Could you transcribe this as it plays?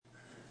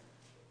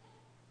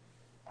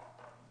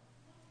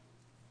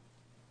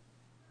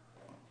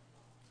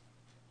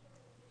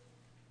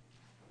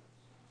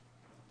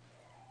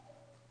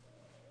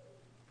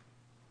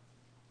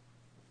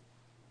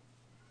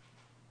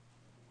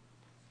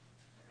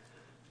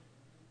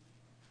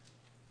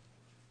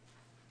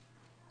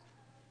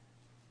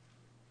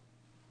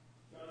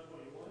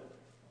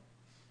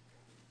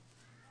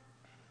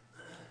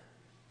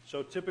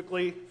So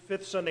typically,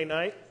 fifth Sunday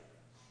night,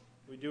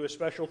 we do a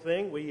special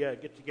thing. We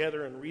get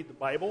together and read the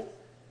Bible.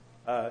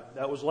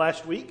 That was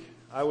last week.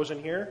 I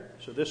wasn't here,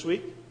 so this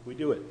week we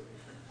do it.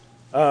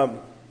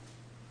 I've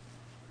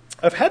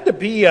tried to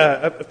be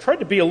a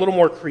little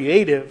more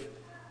creative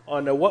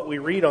on what we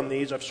read on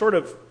these.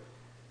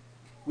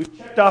 We've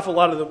checked off a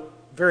lot of the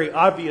very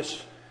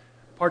obvious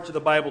parts of the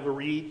Bible to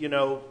read,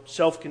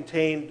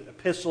 self-contained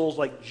epistles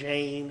like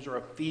James or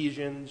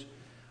Ephesians.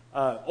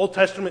 Old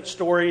Testament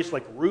stories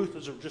like Ruth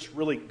is a just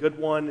really good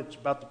one. It's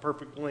about the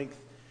perfect length.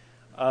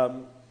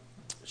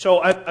 So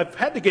I've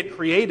had to get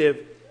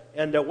creative,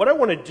 and what I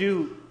want to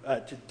do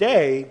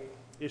today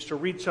is to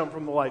read some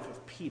from the life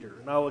of Peter,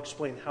 and I'll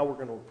explain how we're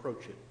going to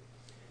approach it.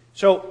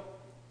 So,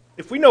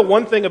 if we know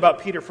one thing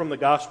about Peter from the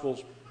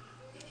Gospels,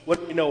 what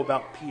do we know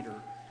about Peter?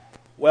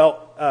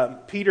 Well,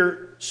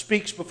 Peter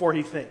speaks before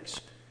he thinks.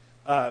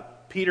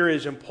 Peter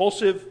is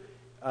impulsive.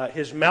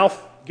 His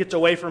mouth gets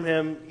away from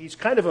him. He's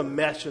kind of a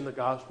mess in the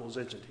Gospels,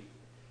 isn't he?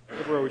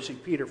 Everywhere we see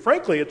Peter.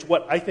 Frankly, it's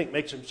what I think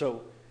makes him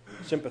so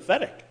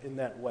sympathetic in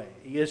that way.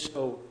 He is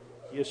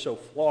so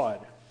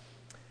flawed.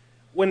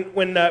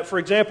 For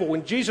example,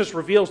 when Jesus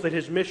reveals that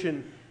his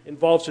mission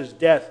involves his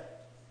death,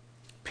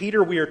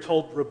 Peter, we are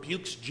told,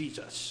 rebukes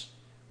Jesus,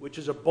 which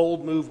is a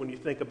bold move when you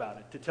think about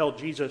it, to tell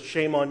Jesus,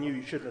 shame on you,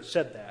 you shouldn't have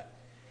said that.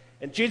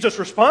 And Jesus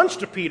responds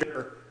to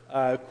Peter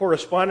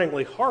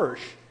correspondingly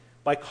harsh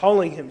by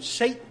calling him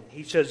Satan.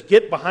 He says,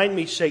 "Get behind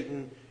me,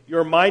 Satan.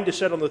 Your mind is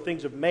set on the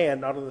things of man,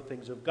 not on the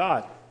things of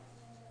God."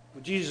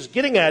 What Jesus is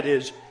getting at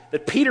is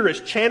that Peter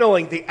is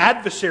channeling the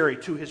adversary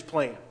to his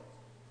plan,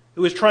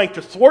 who is trying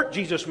to thwart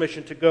Jesus'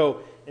 mission to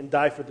go and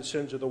die for the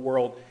sins of the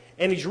world.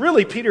 And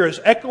Peter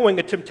is echoing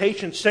a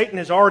temptation Satan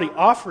has already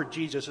offered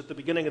Jesus at the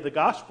beginning of the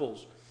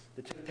Gospels.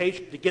 The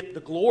temptation to get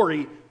the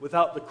glory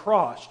without the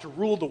cross, to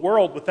rule the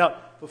world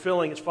without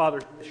fulfilling his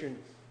Father's mission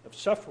of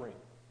suffering.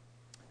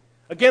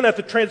 Again, at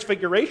the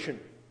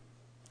Transfiguration,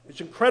 this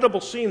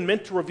incredible scene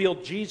meant to reveal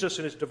Jesus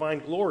in his divine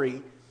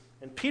glory,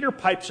 and Peter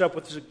pipes up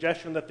with the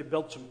suggestion that they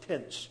build some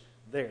tents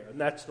there, and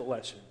that's the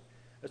lesson.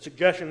 A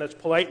suggestion that's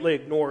politely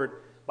ignored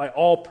by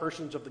all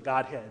persons of the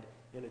Godhead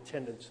in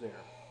attendance there.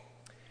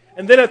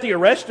 And then at the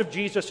arrest of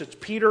Jesus, it's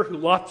Peter who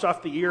lops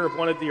off the ear of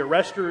one of the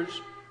arresters,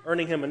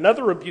 earning him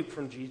another rebuke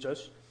from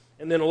Jesus.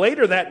 And then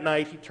later that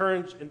night, he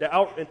turns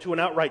into an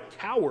outright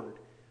coward,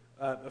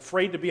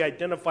 afraid to be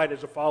identified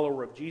as a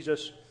follower of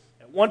Jesus.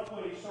 At one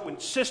point, he's so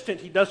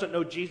insistent he doesn't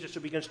know Jesus, he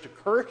begins to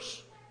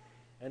curse.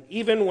 And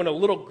even when a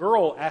little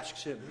girl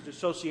asks him his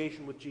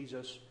association with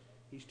Jesus,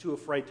 he's too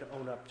afraid to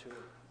own up to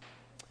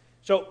it.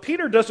 So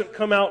Peter doesn't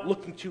come out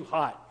looking too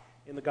hot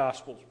in the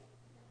Gospels.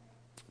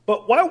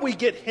 But while we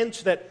get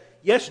hints that,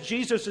 yes,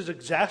 Jesus is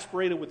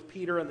exasperated with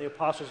Peter and the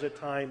apostles at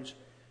times,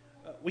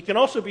 we can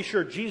also be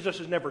sure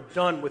Jesus is never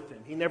done with them.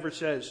 He never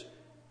says,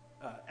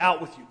 out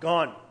with you,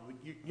 gone.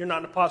 You're not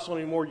an apostle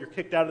anymore. You're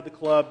kicked out of the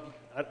club.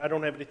 I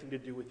don't have anything to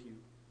do with you.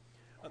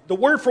 The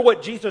word for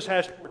what Jesus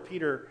has for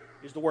Peter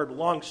is the word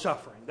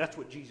long-suffering. That's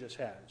what Jesus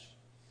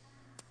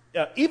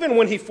has. Even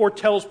when he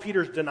foretells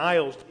Peter's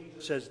denials,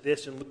 Jesus says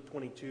this in Luke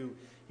 22.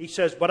 He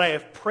says, "But I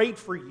have prayed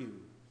for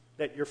you,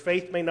 that your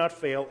faith may not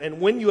fail.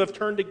 And when you have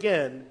turned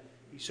again,"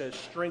 he says,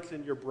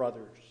 "strengthen your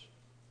brothers."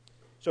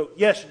 So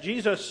yes,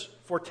 Jesus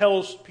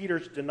foretells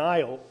Peter's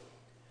denial,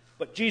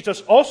 but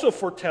Jesus also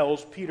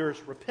foretells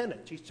Peter's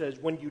repentance. He says,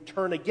 when you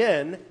turn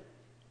again,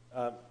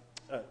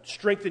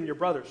 strengthen your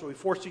brothers. So he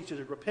foresees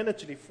his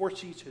repentance and he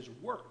foresees his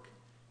work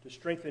to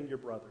strengthen your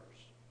brothers.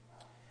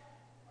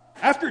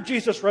 After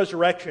Jesus'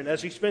 resurrection,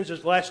 as he spends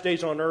his last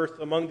days on earth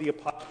among the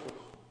apostles,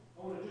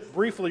 I want to just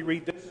briefly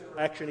read this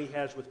interaction he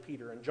has with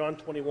Peter in John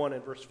 21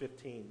 and verse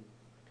 15.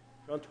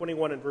 John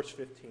 21 and verse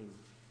 15.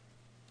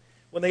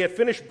 When they had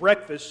finished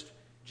breakfast,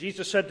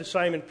 Jesus said to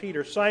Simon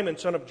Peter, "Simon,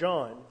 son of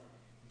John,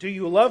 do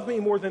you love me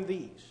more than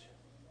these?"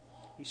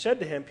 Peter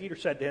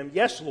said to him,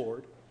 "Yes,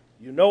 Lord,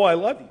 you know I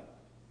love you."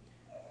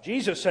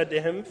 Jesus said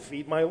to him,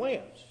 "Feed my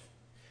lambs."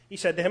 He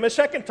said to him a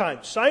second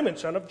time, "Simon,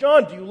 son of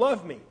John, do you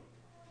love me?"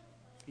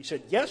 He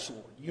said, "Yes,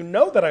 Lord, you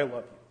know that I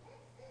love you."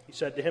 He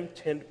said to him,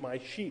 "Tend my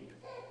sheep."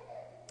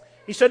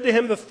 He said to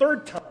him the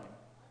third time,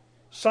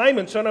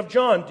 "Simon, son of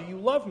John, do you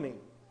love me?"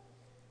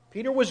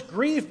 Peter was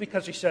grieved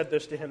because he said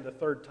this to him the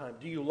third time,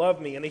 "Do you love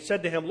me?" And he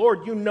said to him,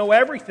 "Lord, you know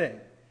everything,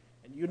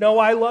 and you know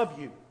I love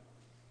you."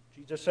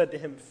 Jesus said to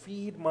him,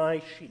 "Feed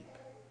my sheep.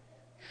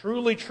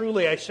 Truly,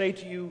 truly, I say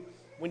to you,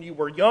 when you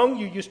were young,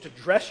 you used to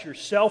dress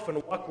yourself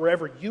and walk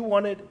wherever you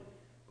wanted.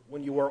 But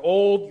when you are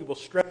old, you will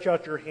stretch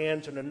out your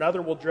hands, and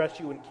another will dress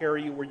you and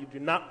carry you where you do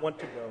not want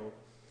to go."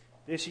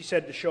 This he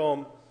said to show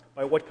him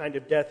by what kind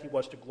of death he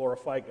was to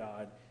glorify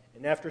God.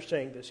 And after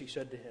saying this, he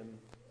said to him,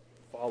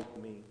 "Follow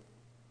me."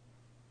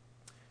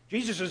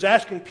 Jesus is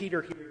asking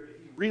Peter here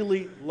if he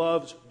really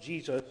loves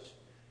Jesus,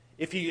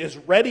 if he is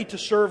ready to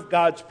serve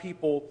God's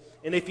people,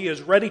 and if he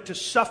is ready to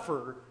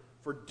suffer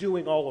for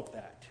doing all of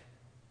that.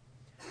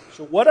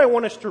 So what I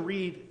want us to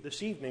read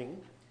this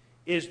evening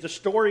is the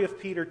story of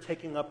Peter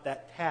taking up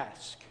that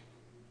task.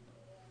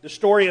 The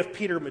story of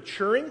Peter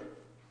maturing,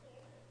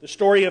 the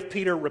story of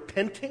Peter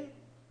repenting,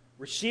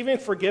 receiving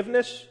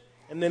forgiveness,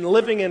 and then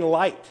living in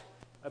light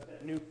of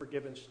that new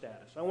forgiven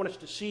status. I want us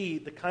to see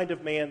the kind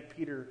of man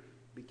Peter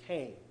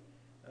became.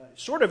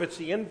 It's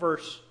the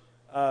inverse.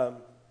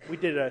 We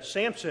did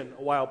Samson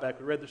a while back.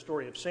 We read the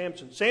story of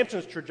Samson.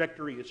 Samson's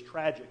trajectory is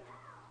tragic.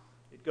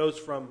 It goes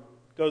from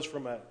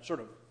a sort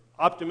of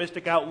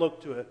optimistic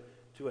outlook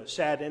to a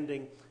sad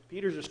ending.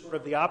 Peter's is sort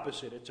of the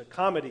opposite. It's a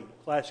comedy,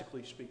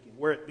 classically speaking,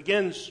 where it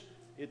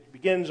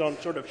begins on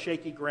sort of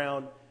shaky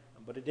ground,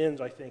 but it ends,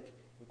 I think,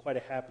 in quite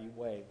a happy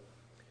way.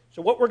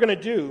 So what we're going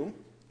to do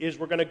is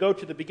we're going to go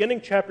to the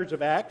beginning chapters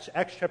of Acts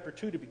chapter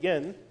 2 to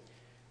begin,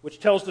 which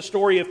tells the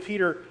story of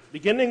Peter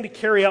beginning to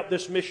carry out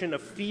this mission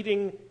of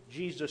feeding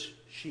Jesus'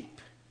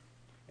 sheep.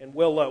 And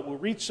we'll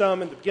read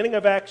some in the beginning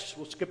of Acts.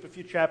 We'll skip a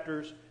few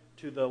chapters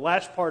to the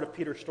last part of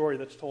Peter's story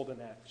that's told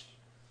in Acts.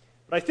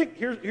 But I think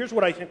here's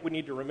what I think we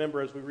need to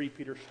remember as we read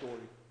Peter's story.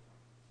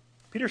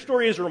 Peter's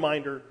story is a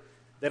reminder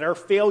that our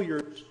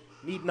failures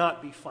need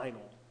not be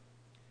final.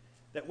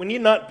 That we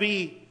need not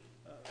be,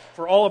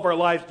 for all of our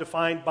lives,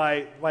 defined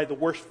by the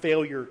worst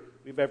failure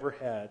we've ever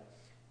had.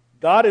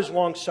 God is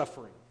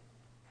long-suffering.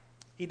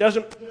 He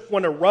doesn't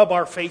want to rub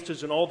our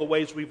faces in all the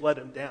ways we've let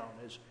him down,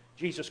 as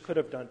Jesus could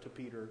have done to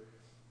Peter.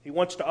 He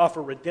wants to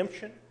offer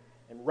redemption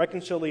and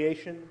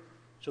reconciliation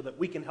so that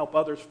we can help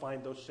others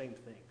find those same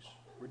things,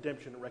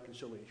 redemption and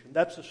reconciliation.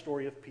 That's the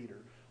story of Peter,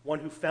 one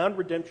who found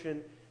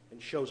redemption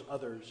and shows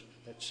others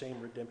that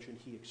same redemption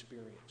he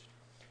experienced.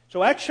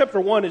 So Acts chapter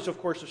 1 is, of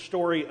course, a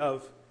story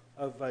of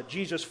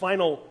Jesus'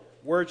 final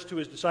words to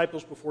his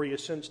disciples before he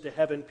ascends to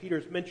heaven.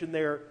 Peter's mentioned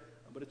there,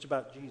 but it's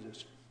about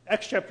Jesus.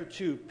 Acts chapter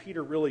 2,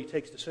 Peter really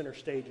takes the center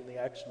stage in the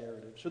Acts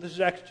narrative. So this is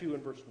Acts 2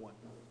 and verse 1.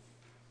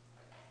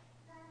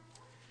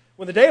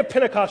 When the day of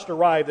Pentecost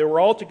arrived, they were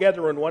all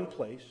together in one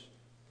place.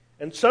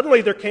 And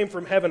suddenly there came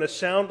from heaven a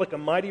sound like a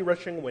mighty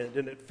rushing wind,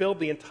 and it filled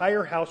the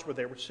entire house where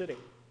they were sitting.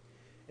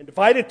 And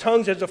divided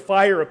tongues as of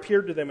fire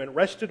appeared to them and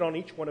rested on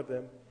each one of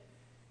them.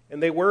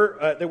 And they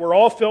were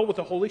all filled with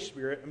the Holy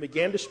Spirit and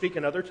began to speak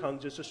in other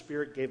tongues as the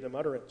Spirit gave them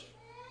utterance.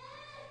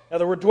 Now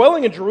there were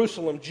dwelling in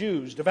Jerusalem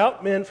Jews,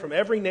 devout men from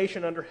every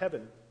nation under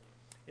heaven.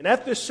 And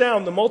at this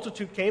sound the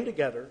multitude came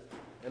together,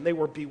 and they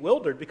were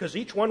bewildered, because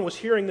each one was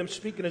hearing them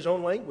speak in his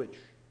own language.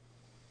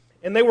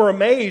 And they were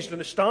amazed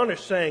and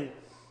astonished, saying,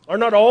 "Are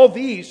not all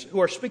these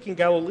who are speaking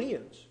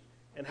Galileans?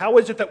 And how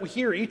is it that we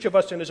hear each of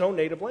us in his own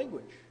native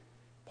language?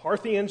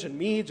 Parthians and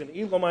Medes and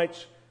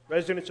Elamites,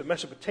 residents of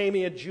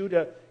Mesopotamia,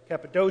 Judah,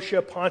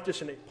 Cappadocia,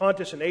 Pontus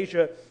and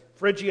Asia,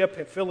 Phrygia,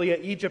 Pamphylia,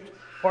 Egypt,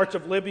 parts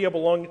of Libya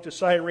belonging to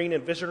Cyrene,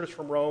 and visitors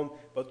from Rome,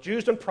 both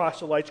Jews and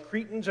proselytes,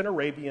 Cretans and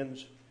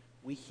Arabians.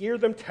 We hear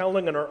them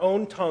telling in our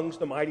own tongues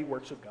the mighty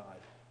works of God."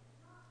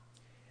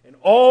 And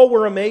all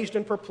were amazed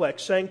and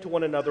perplexed, saying to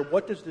one another,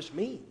 "What does this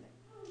mean?"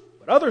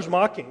 But others,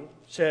 mocking,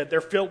 said, "They're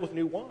filled with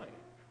new wine."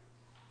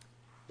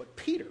 But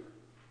Peter,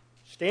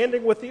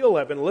 standing with the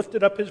 11,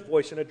 lifted up his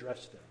voice and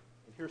addressed them.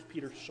 And here's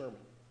Peter's sermon.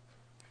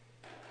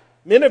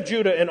 "Men of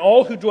Judah and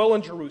all who dwell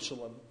in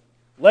Jerusalem,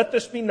 let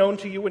this be known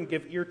to you and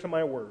give ear to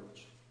my words.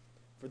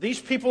 For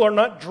these people are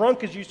not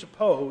drunk as you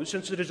suppose,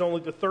 since it is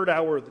only the third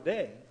hour of the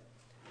day.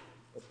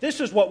 But this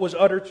is what was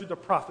uttered through the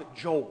prophet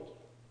Joel."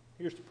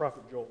 Here's the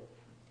prophet Joel.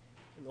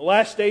 "In the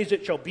last days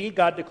it shall be,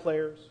 God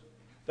declares,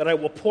 that I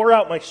will pour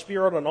out my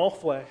Spirit on all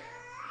flesh,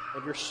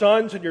 and your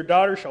sons and your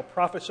daughters shall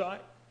prophesy,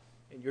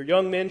 and your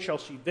young men shall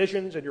see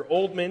visions, and your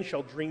old men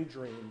shall dream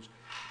dreams.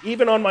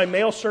 Even on my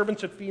male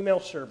servants and female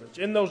servants.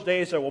 In those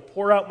days I will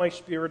pour out my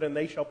Spirit, and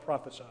they shall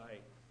prophesy.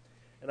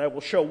 And I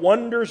will show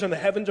wonders in the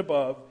heavens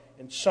above,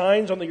 and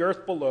signs on the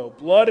earth below,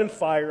 blood and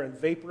fire and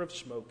vapor of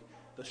smoke.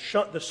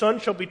 The sun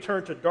shall be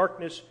turned to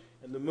darkness,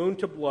 and the moon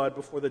to blood,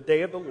 before the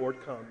day of the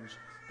Lord comes,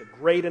 the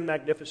great and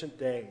magnificent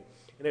day.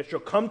 And it shall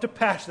come to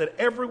pass that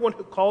everyone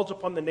who calls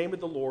upon the name of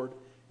the Lord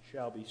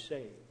shall be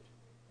saved."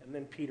 And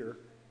then Peter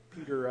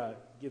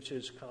gives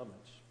his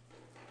comments.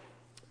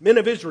 "Men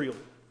of Israel,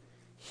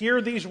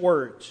 hear these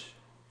words.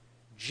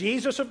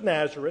 Jesus of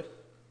Nazareth,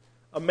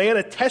 a man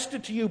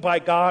attested to you by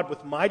God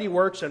with mighty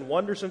works and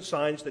wonders and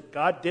signs that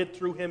God did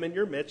through him in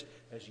your midst,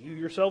 as you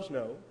yourselves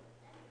know.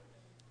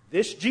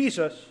 This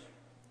Jesus,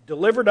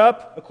 delivered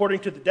up according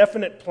to the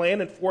definite plan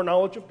and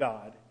foreknowledge of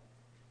God,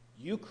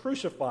 you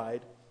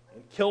crucified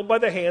and killed by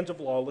the hands of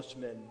lawless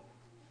men.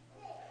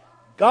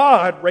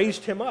 God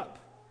raised him up,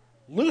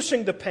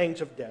 loosing the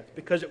pangs of death,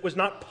 because it was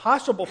not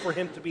possible for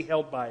him to be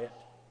held by it.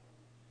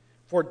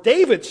 For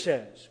David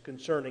says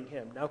concerning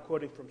him," now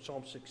quoting from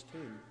Psalm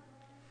 16,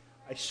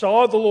 "I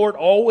saw the Lord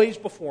always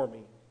before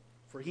me,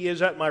 for he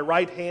is at my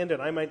right hand,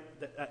 and I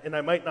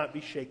might not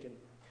be shaken.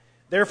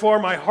 Therefore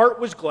my heart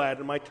was glad,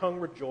 and my tongue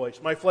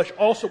rejoiced. My flesh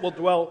also will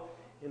dwell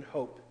in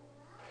hope.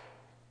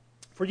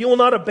 For you will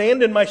not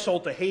abandon my soul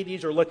to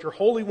Hades, or let your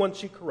Holy One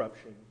see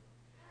corruption.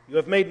 You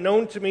have made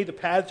known to me the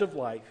paths of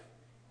life,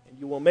 and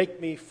you will make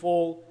me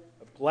full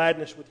of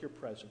gladness with your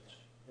presence."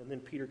 And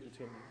then Peter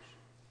continues,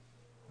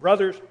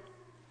 "Brothers,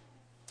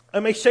 I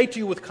may say to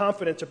you with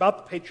confidence about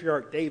the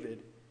patriarch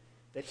David,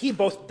 that he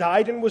both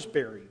died and was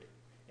buried,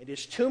 and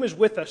his tomb is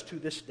with us to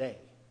this day.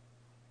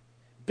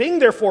 Being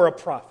therefore a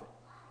prophet,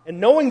 And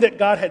knowing that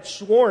God had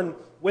sworn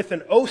with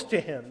an oath to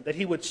him that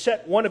he would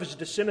set one of his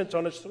descendants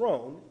on his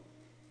throne,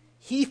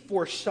 he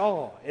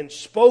foresaw and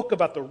spoke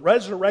about the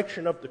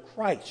resurrection of the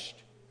Christ,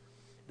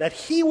 that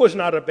he was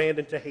not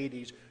abandoned to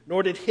Hades,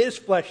 nor did his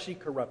flesh see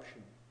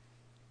corruption.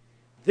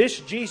 This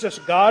Jesus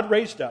God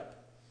raised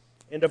up,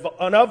 and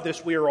of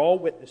this we are all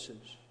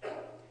witnesses.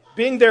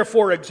 Being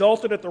therefore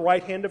exalted at the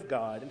right hand of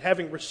God, and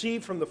having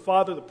received from the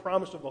Father the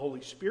promise of the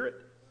Holy Spirit,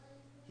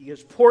 he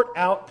has poured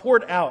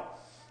out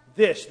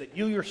this that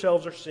you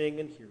yourselves are seeing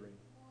and hearing.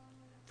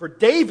 For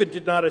David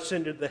did not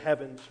ascend into the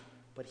heavens,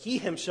 but he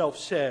himself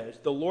says,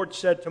 the Lord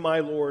said to my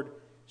Lord,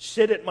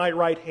 sit at my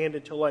right hand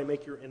until I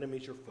make your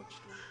enemies your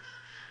footstool.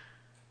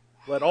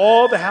 Let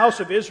all the house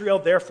of Israel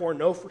therefore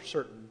know for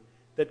certain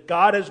that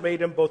God has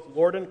made him both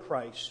Lord and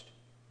Christ,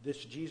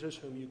 this Jesus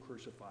whom you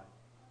crucified.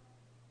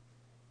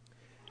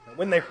 And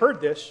when they heard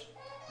this,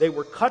 they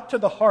were cut to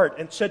the heart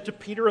and said to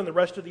Peter and the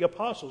rest of the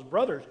apostles,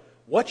 brothers,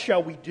 what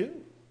shall we do?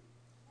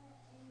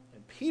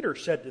 And Peter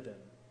said to them,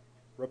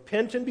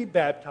 repent and be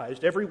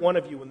baptized, every one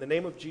of you, in the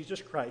name of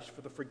Jesus Christ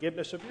for the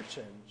forgiveness of your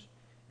sins,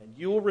 and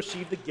you will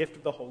receive the gift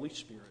of the Holy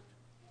Spirit.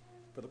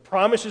 For the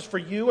promise is for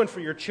you and for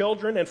your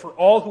children and for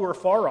all who are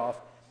far off,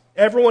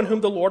 everyone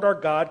whom the Lord our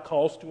God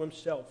calls to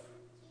himself.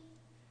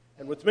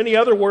 And with many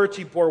other words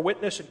he bore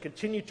witness and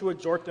continued to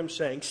exhort them,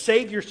 saying,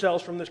 save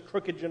yourselves from this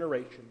crooked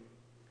generation.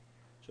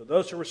 So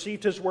those who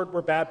received his word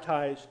were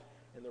baptized,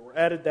 and there were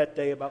added that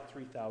day about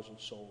 3,000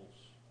 souls.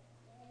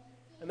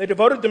 And they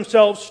devoted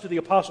themselves to the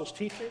apostles'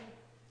 teaching,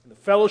 and the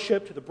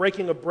fellowship, to the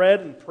breaking of bread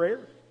and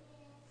prayer.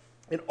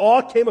 And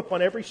awe came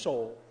upon every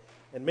soul,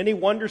 and many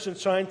wonders and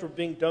signs were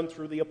being done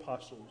through the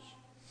apostles.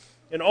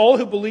 And all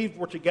who believed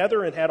were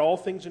together and had all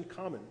things in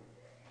common.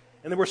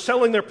 And they were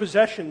selling their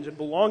possessions and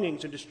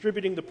belongings and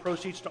distributing the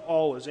proceeds to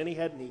all as any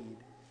had need.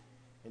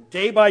 And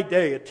day by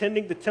day,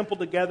 attending the temple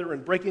together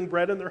and breaking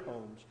bread in their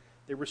homes,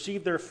 they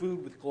received their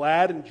food with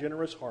glad and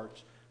generous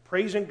hearts,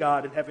 praising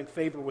God and having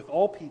favor with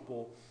all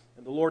people.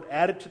 And the Lord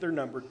added to their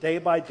number day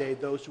by day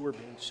those who were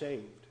being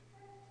saved.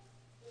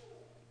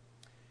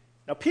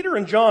 Now Peter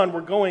and John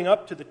were going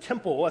up to the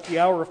temple at the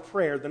hour of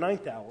prayer, the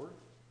 9th hour.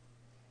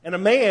 And a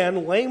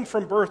man, lame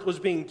from birth, was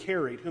being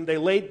carried, whom they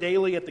laid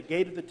daily at the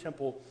gate of the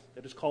temple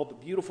that is called the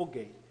Beautiful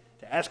Gate,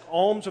 to ask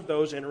alms of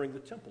those entering the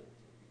temple.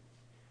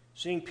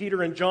 Seeing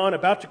Peter and John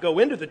about to go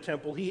into the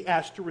temple, he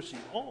asked to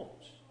receive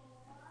alms.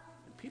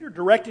 And Peter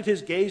directed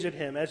his gaze at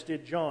him, as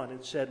did John,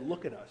 and said,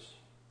 look at us.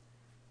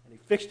 And he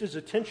fixed his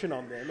attention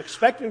on them,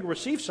 expecting to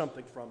receive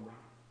something from them.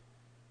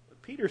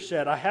 But Peter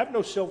said, I have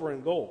no silver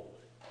and gold,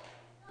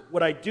 but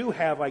what I do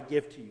have I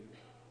give to you.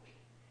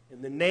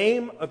 In the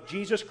name of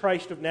Jesus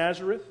Christ of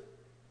Nazareth,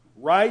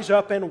 rise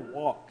up and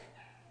walk.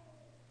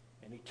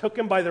 And he took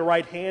him by the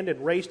right hand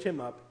and raised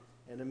him up,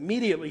 and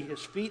immediately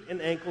his feet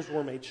and ankles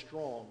were made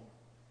strong.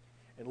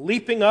 And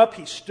leaping up,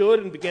 he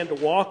stood and began to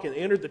walk and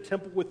entered the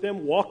temple with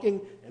them,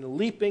 walking and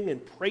leaping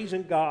and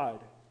praising God.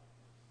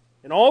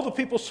 And all the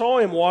people saw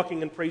him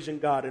walking and praising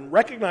God and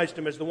recognized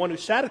him as the one who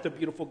sat at the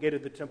beautiful gate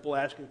of the temple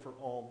asking for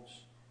alms.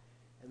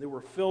 And they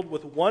were filled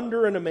with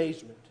wonder and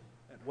amazement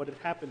at what had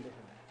happened to him.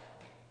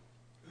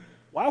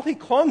 While he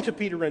clung to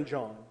Peter and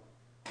John,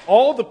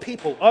 all the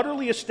people,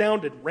 utterly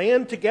astounded,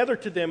 ran together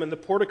to them in the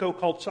portico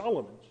called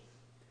Solomon's.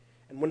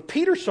 And when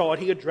Peter saw it,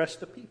 he addressed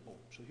the people.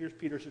 So here's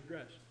Peter's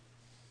address.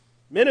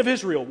 Men of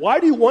Israel, why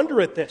do you wonder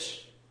at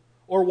this?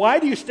 Or why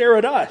do you stare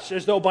at us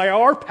as though by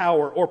our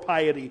power or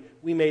piety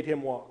we made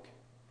him walk?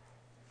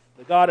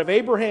 The God of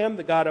Abraham,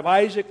 the God of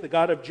Isaac, the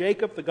God of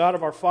Jacob, the God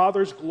of our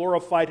fathers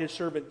glorified his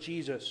servant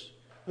Jesus,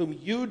 whom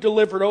you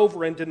delivered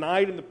over and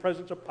denied in the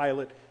presence of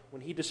Pilate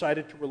when he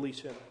decided to release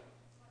him.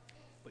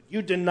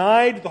 You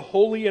denied the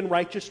holy and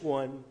righteous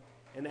one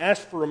and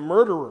asked for a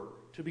murderer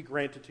to be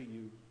granted to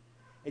you.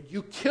 And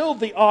you killed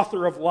the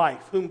author of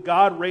life, whom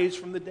God raised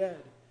from the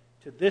dead.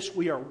 To this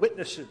we are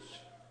witnesses.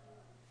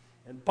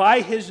 And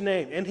by his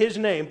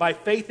name, by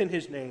faith in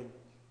his name,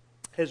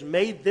 has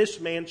made this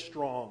man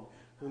strong,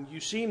 whom you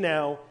see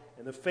now,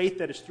 and the faith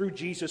that is through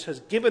Jesus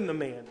has given the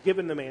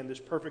man this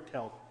perfect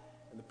health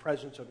in the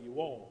presence of you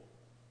all.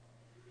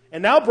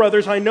 And now,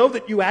 brothers, I know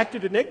that you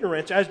acted in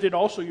ignorance, as did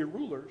also your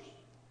rulers.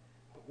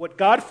 What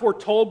God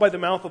foretold by the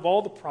mouth of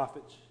all the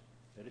prophets,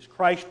 that his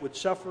Christ would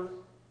suffer,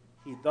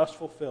 he thus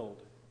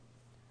fulfilled.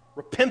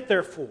 Repent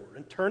therefore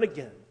and turn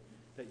again,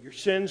 that your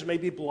sins may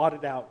be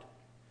blotted out,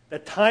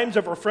 that times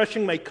of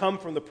refreshing may come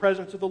from the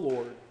presence of the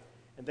Lord,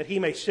 and that he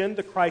may send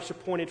the Christ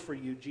appointed for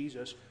you,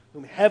 Jesus,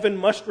 whom heaven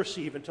must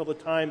receive until the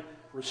time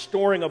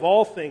restoring of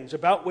all things,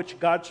 about which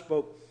God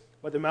spoke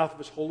by the mouth of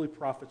his holy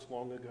prophets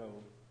long ago.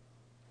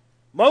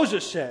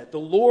 Moses said, the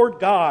Lord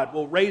God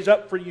will raise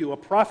up for you a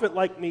prophet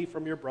like me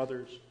from your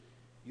brothers.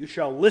 You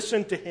shall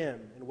listen to him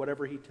in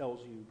whatever he tells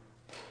you.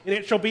 And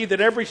it shall be that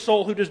every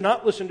soul who does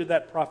not listen to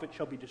that prophet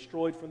shall be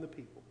destroyed from the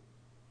people.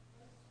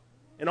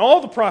 And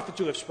all the prophets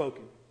who have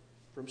spoken,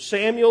 from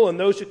Samuel and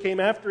those who came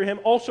after him,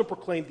 also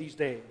proclaimed these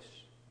days.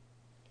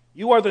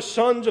 You are the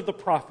sons of the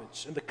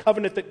prophets, and the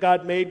covenant that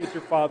God made with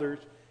your fathers,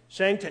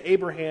 saying to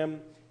Abraham,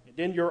 and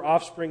in your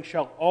offspring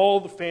shall all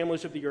the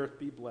families of the earth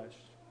be blessed.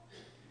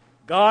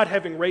 God,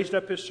 having raised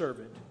up his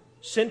servant,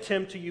 sent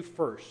him to you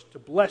first to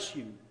bless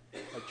you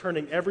by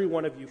turning every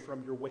one of you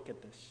from your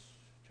wickedness.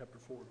 Chapter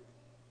 4.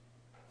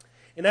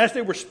 And as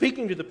they were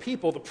speaking to the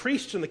people, the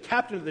priests and the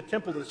captain of the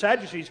temple and the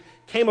Sadducees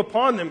came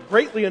upon them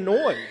greatly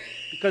annoyed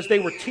because they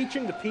were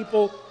teaching the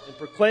people and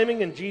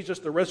proclaiming in Jesus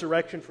the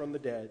resurrection from the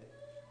dead.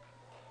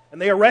 And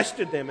they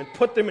arrested them and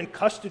put them in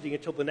custody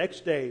until the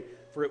next day,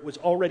 for it was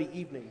already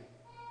evening.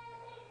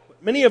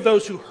 But many of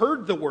those who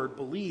heard the word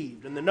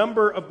believed, and the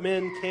number of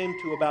men came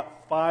to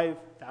about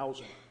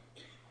 5,000.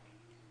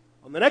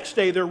 On the next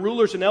day, their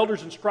rulers and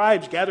elders and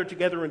scribes gathered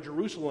together in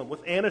Jerusalem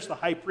with Annas the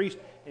high priest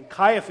and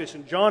Caiaphas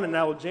and John and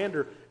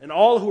Alexander and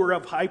all who were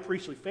of high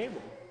priestly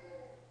family.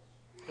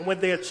 And when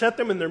they had set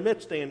them in their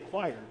midst, they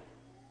inquired,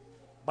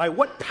 "By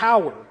what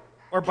power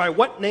or by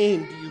what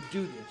name do you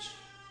do this?"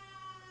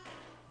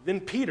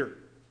 Then Peter,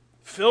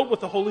 filled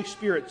with the Holy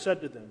Spirit,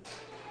 said to them,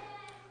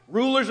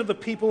 "Rulers of the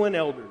people and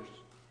elders,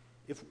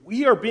 if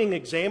we are being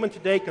examined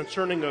today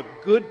concerning a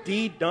good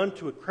deed done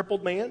to a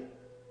crippled man,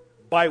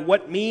 by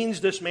what means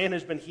this man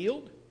has been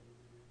healed,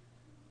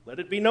 let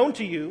it be known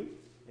to you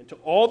and to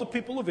all the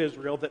people of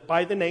Israel that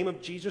by the name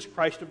of Jesus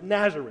Christ of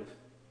Nazareth,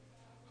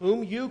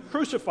 whom you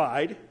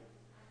crucified,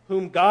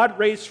 whom God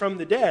raised from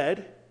the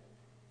dead,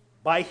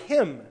 by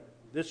him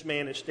this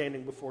man is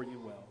standing before you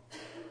well.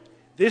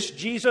 This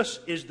Jesus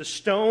is the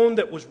stone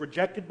that was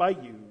rejected by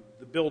you,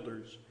 the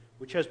builders,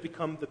 which has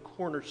become the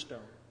cornerstone.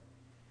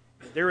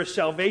 There is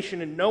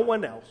salvation in no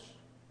one else,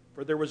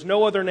 for there was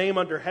no other name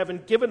under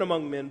heaven given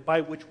among men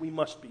by which we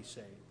must be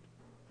saved."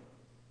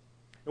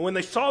 And when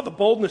they saw the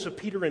boldness of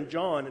Peter and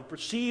John and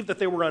perceived that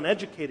they were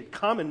uneducated,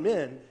 common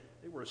men,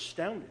 they were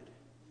astounded.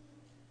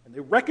 And they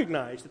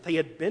recognized that they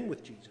had been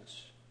with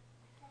Jesus.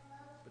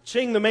 But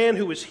seeing the man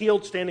who was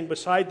healed standing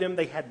beside them,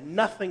 they had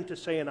nothing to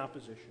say in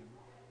opposition.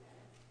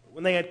 But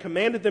when they had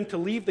commanded them to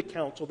leave the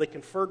council, they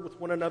conferred with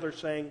one another,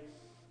 saying,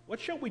 "What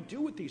shall we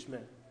do with these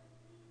men?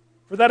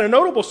 For that a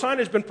notable sign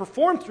has been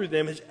performed through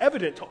them is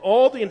evident to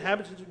all the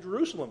inhabitants of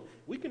Jerusalem.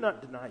 We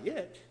cannot deny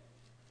it.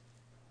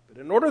 But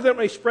in order that it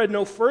may spread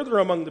no further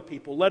among the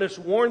people, let us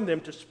warn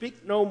them to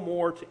speak no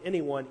more to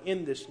anyone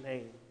in this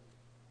name."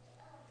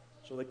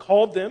 So they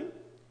called them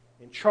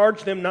and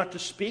charged them not to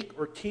speak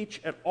or teach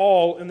at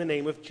all in the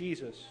name of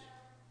Jesus.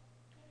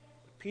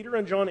 But Peter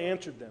and John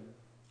answered them,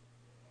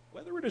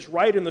 "Whether it is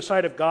right in the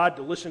sight of God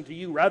to listen to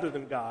you rather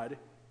than God,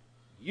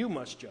 you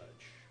must judge.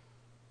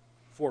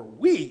 For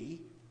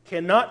we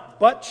cannot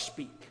but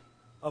speak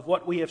of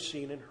what we have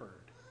seen and heard."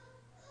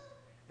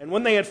 And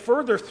when they had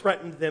further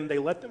threatened them, they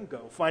let them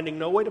go, finding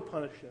no way to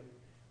punish them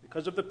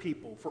because of the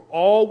people, for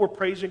all were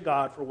praising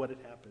God for what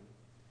had happened.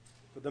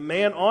 For the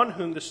man on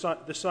whom the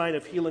sign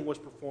of healing was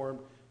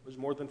performed was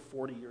more than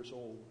 40 years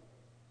old.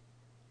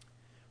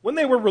 When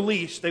they were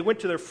released, they went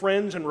to their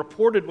friends and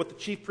reported what the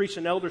chief priests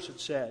and elders had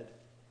said.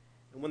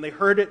 And when they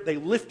heard it, they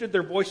lifted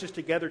their voices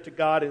together to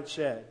God and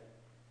said,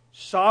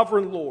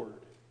 "Sovereign Lord,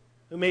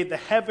 who made the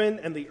heaven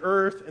and the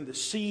earth and the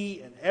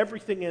sea and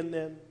everything in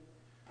them,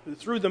 who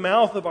through the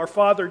mouth of our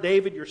father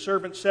David, your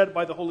servant, said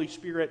by the Holy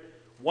Spirit,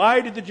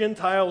 'Why did the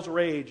Gentiles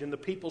rage and the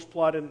peoples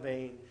plot in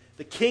vain?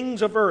 The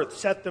kings of earth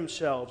set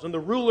themselves, and the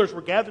rulers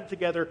were gathered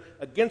together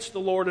against the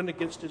Lord and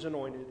against his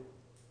anointed.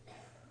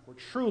 For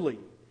truly,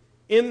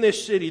 in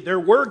this city there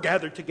were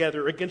gathered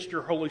together against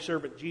your holy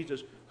servant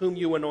Jesus, whom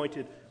you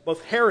anointed,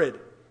 both Herod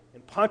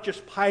and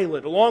Pontius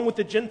Pilate, along with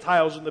the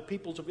Gentiles and the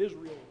peoples of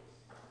Israel,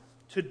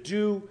 to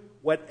do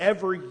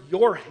whatever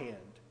your hand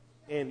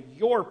and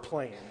your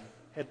plan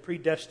had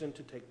predestined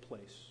to take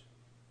place.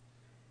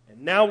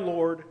 And now,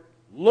 Lord,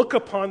 look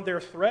upon their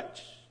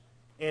threats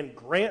and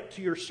grant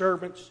to your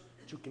servants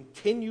to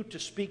continue to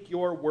speak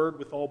your word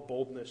with all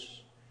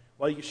boldness,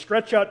 while you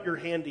stretch out your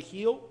hand to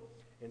heal,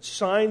 and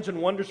signs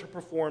and wonders are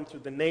performed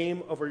through the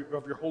name of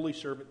your holy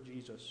servant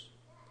Jesus."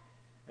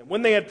 And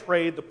when they had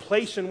prayed, the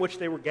place in which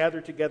they were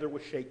gathered together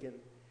was shaken,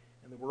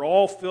 and they were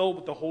all filled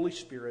with the Holy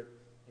Spirit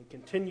and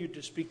continued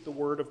to speak the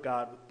word of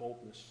God with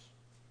boldness.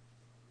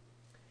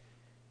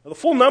 Now, the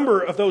full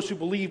number of those who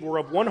believed were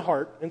of one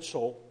heart and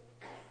soul,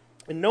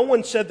 and no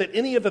one said that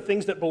any of the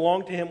things that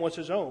belonged to him was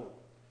his own.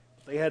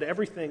 They had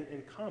everything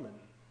in common.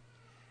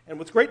 And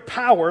with great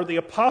power, the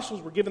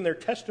apostles were given their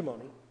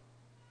testimony.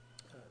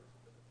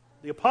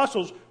 The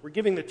apostles were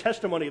giving the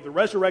testimony of the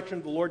resurrection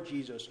of the Lord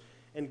Jesus,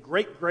 and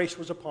great grace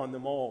was upon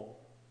them all.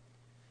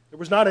 There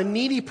was not a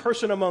needy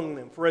person among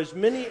them, for as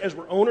many as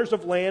were owners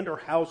of land or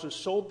houses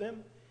sold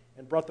them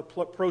and brought the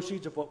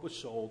proceeds of what was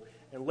sold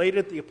and laid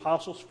it at the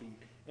apostles'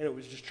 feet, and it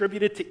was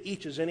distributed to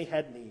each as any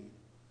had need.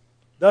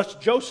 Thus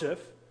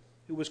Joseph,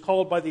 who was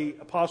called by the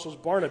apostles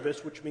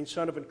Barnabas, which means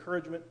son of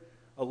encouragement,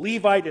 a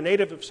Levite, a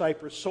native of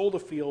Cyprus, sold a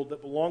field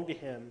that belonged to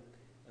him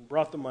and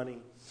brought the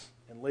money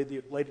and laid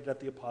it at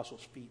the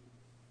apostles' feet.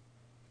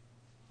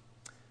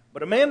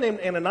 But a man named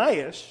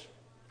Ananias,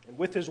 and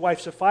with his wife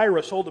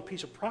Sapphira, sold a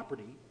piece of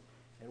property,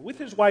 and with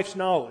his wife's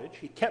knowledge,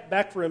 he kept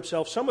back for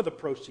himself some of the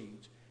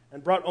proceeds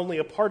and brought only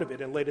a part of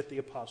it and laid it at the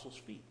apostles'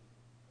 feet.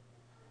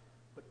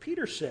 But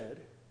Peter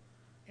said,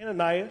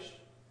 "Ananias,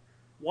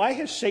 Why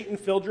has Satan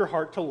filled your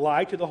heart to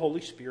lie to the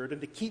Holy Spirit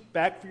and to keep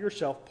back for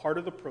yourself part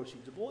of the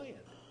proceeds of the land?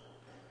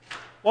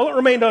 While it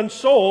remained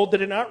unsold,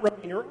 did it not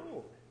remain your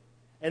own?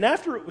 And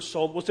after it was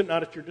sold, was it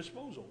not at your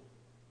disposal?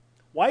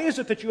 Why is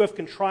it that you have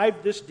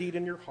contrived this deed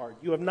in your heart?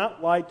 You have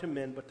not lied to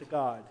men, but to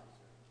God."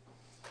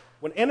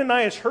 When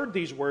Ananias heard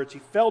these words, he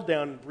fell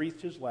down and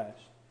breathed his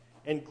last.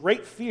 And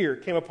great fear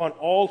came upon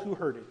all who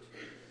heard it.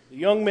 The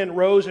young men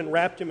rose and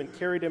wrapped him and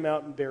carried him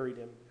out and buried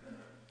him.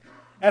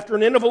 After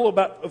an interval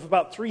of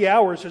about 3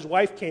 hours, his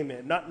wife came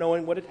in, not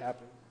knowing what had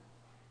happened.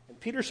 And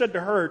Peter said to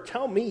her,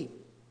 "Tell me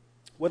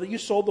whether you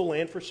sold the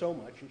land for so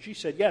much." And she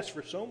said, "Yes,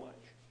 for so much."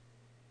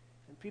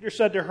 And Peter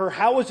said to her,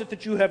 "How is it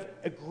that you have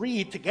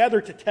agreed together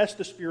to test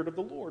the Spirit of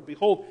the Lord?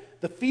 Behold,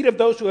 the feet of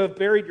those who have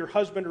buried your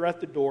husband are at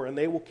the door, and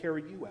they will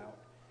carry you out."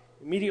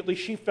 Immediately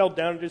she fell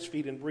down at his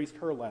feet and breathed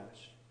her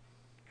last.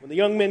 When the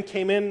young men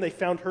came in, they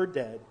found her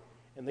dead,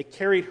 and they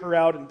carried her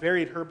out and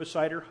buried her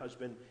beside her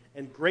husband.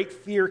 And great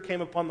fear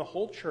came upon the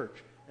whole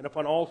church and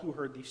upon all who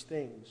heard these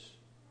things.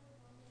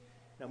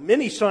 Now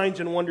many signs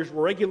and wonders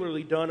were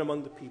regularly done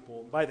among the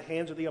people by the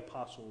hands of the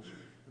apostles,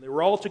 and they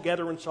were all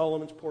together in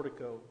Solomon's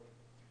portico.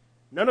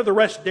 None of the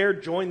rest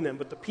dared join them,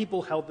 but the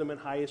people held them in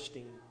high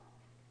esteem.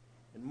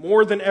 And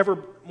more than ever,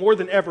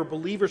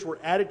 believers were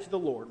added to the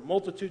Lord,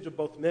 multitudes of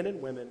both men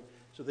and women,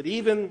 so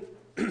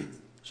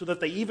that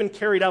they even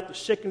carried out the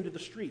sick into the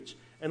streets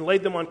and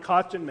laid them on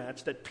cots and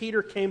mats, that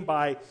Peter came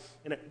by,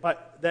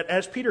 that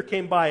as Peter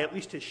came by, at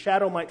least his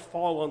shadow might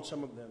fall on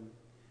some of them.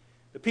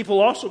 The people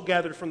also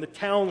gathered from the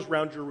towns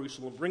round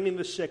Jerusalem, bringing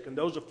the sick and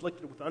those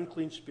afflicted with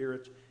unclean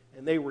spirits,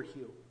 and they were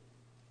healed.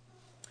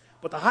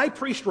 But the high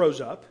priest rose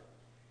up,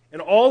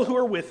 and all who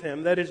were with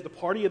him, that is, the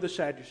party of the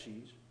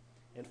Sadducees,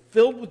 and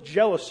filled with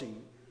jealousy,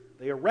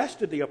 they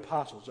arrested the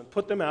apostles and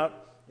put them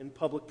out in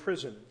public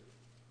prison.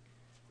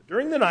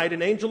 During the night,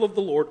 an angel of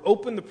the Lord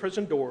opened the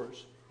prison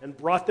doors and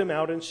brought them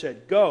out and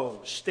said, "Go,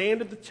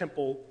 stand at the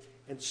temple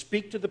and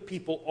speak to the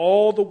people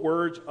all the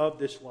words of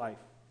this life."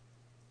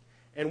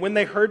 And when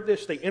they heard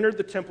this, they entered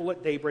the temple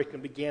at daybreak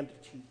and began to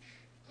teach.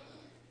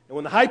 And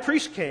when the high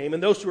priest came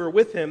and those who were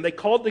with him, they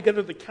called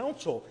together the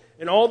council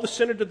and all the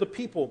senate of the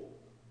people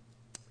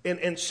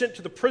and sent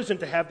to the prison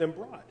to have them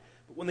brought.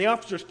 But when the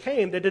officers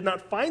came, they did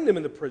not find them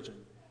in the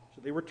prison,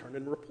 so they returned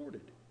and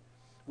reported,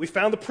 "We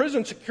found the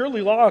prison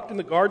securely locked and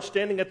the guards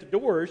standing at the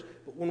doors,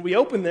 but when we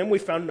opened them, we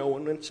found no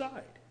one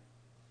inside."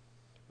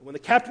 And when the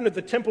captain of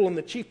the temple and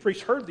the chief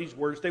priests heard these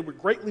words, they were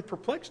greatly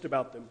perplexed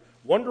about them,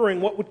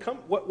 wondering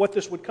what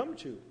this would come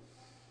to.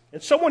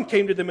 And someone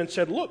came to them and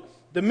said, "Look,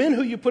 the men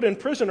who you put in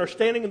prison are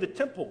standing in the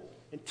temple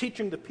and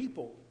teaching the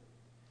people."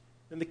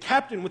 And the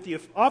captain with the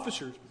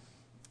officers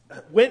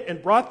went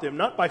and brought them,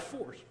 not by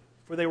force,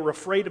 for they were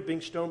afraid of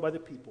being stoned by the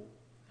people.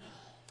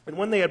 And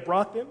when they had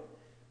brought them,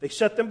 they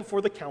set them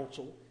before the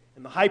council,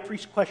 and the high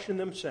priest questioned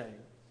them, saying,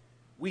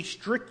 "We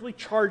strictly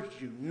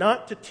charged you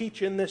not to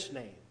teach in this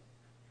name.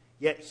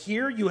 Yet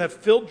here you have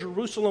filled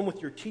Jerusalem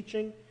with your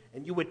teaching,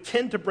 and you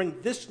intend to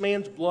bring this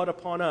man's blood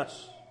upon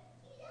us."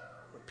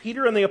 But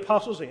Peter and the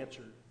apostles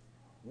answered,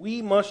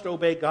 "We must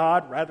obey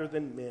God rather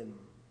than men.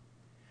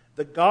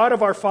 The God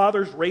of our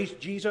fathers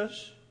raised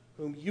Jesus,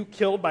 whom you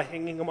killed by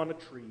hanging him on a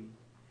tree.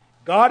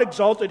 God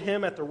exalted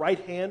him at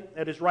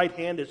his right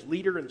hand as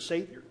leader and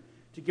Savior,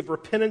 to give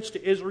repentance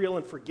to Israel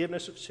and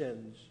forgiveness of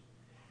sins.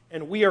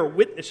 And we are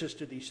witnesses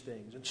to these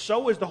things, and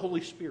so is the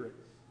Holy Spirit,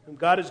 whom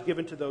God has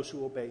given to those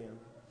who obey him."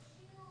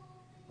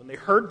 When they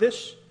heard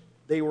this,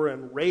 they were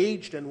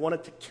enraged and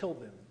wanted to kill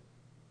them.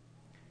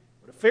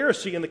 But a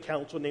Pharisee in the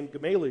council named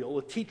Gamaliel,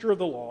 a teacher of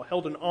the law,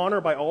 held in honor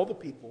by all the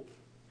people,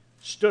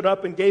 stood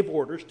up and gave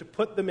orders to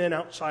put the men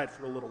outside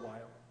for a little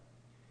while.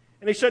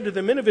 And he said to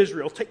the men of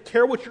Israel, "Take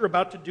care what you're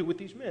about to do with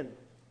these men.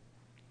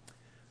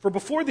 For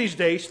before these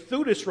days,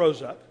 Theudas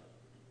rose up,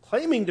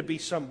 claiming to be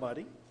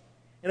somebody,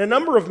 and a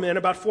number of men,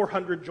 about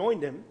 400,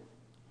 joined him.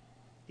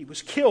 He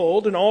was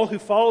killed, and all who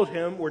followed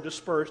him were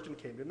dispersed and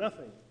came to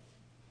nothing.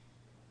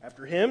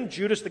 After him,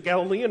 Judas the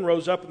Galilean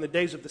rose up in the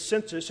days of the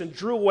census and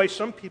drew away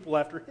some people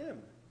after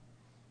him.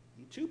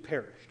 He too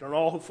perished, and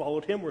all who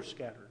followed him were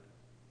scattered.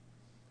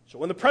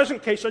 So in the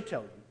present case, I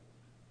tell you,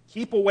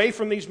 keep away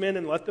from these men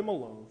and let them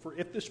alone, for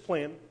if this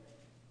plan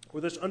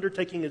or this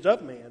undertaking is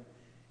of man,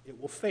 it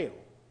will fail.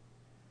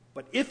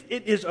 But if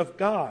it is of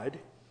God,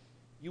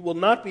 you will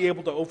not be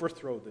able to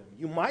overthrow them.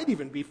 You might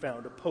even be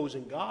found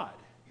opposing God."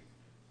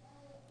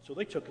 So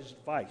they took his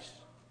advice.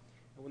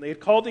 And when they had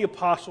called the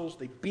apostles,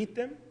 they beat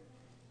them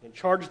and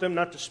charged them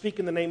not to speak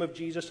in the name of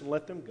Jesus and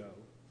let them go.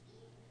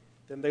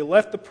 Then they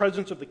left the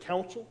presence of the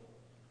council,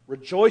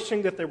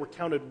 rejoicing that they were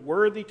counted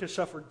worthy to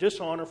suffer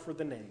dishonor for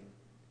the name.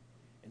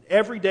 And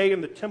every day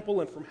in the temple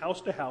and from house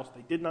to house,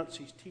 they did not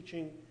cease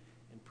teaching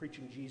and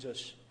preaching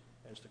Jesus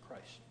as the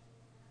Christ.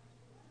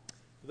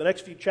 For the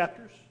next few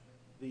chapters,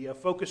 the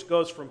focus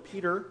goes from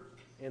Peter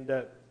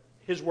and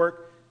his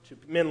work to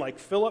men like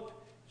Philip,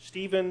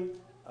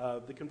 Stephen,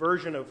 the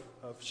conversion of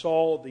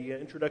Saul, the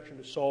introduction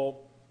to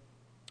Saul.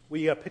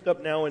 We pick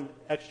up now in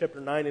Acts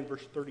chapter 9 and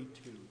verse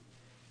 32.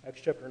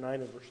 Acts chapter 9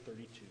 and verse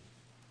 32.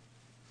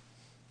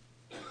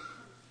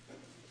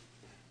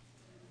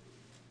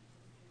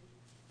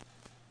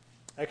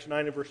 Acts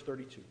 9 and verse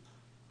 32.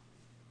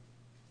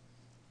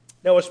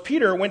 Now as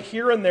Peter went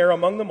here and there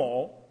among them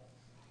all,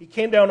 he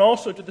came down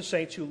also to the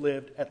saints who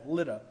lived at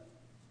Lydda.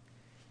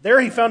 There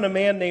he found a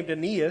man named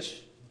Aeneas,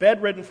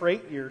 bedridden for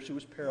 8 years, who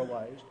was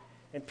paralyzed.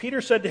 And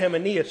Peter said to him,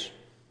 Aeneas,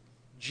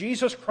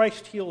 Jesus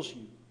Christ heals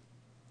you.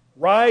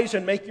 Rise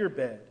and make your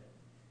bed.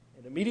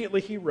 And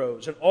immediately he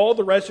rose, and all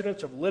the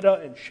residents of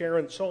Lydda and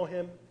Sharon saw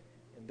him,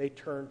 and they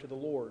turned to the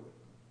Lord.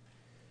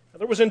 Now,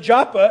 there was in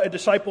Joppa a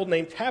disciple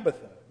named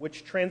Tabitha,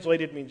 which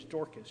translated means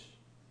Dorcas.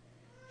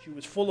 She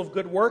was full of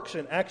good works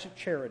and acts of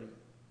charity.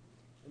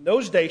 In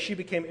those days she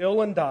became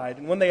ill and died,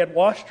 and when they had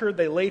washed her,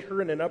 they laid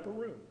her in an upper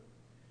room.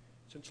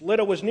 Since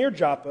Lydda was near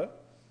Joppa,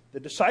 the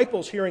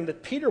disciples, hearing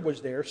that Peter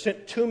was there,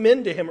 sent 2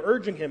 men to him,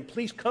 urging him,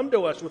 Please come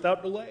to us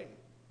without delay.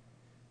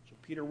 So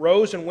Peter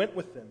rose and went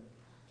with them.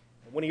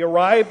 And when he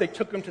arrived, they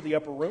took him to the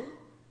upper room.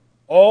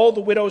 All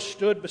the widows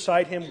stood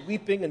beside him,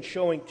 weeping and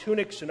showing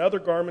tunics and other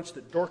garments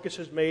that Dorcas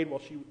had made while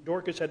she was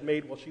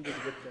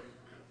with them.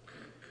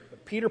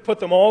 But Peter put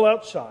them all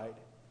outside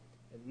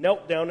and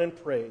knelt down and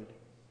prayed.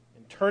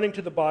 And turning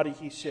to the body,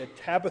 he said,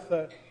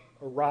 Tabitha,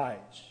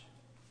 arise.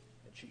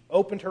 And she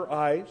opened her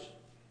eyes,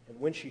 and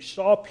when she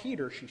saw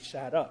Peter, she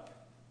sat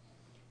up.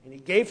 And he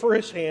gave her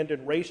his hand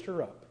and raised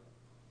her up.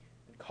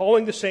 And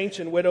calling the saints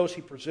and widows,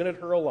 he presented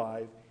her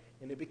alive,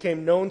 and it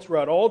became known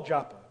throughout all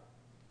Joppa.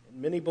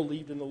 And many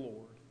believed in the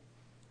Lord.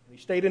 And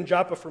he stayed in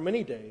Joppa for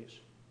many days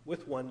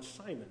with one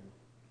Simon,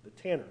 the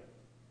tanner.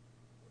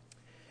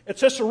 At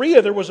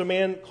Caesarea there was a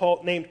man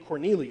named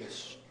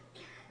Cornelius,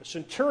 a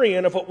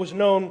centurion of what was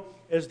known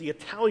as the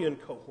Italian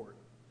cohort,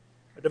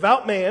 a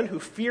devout man who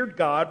feared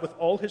God with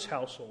all his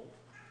household,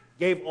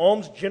 gave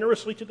alms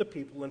generously to the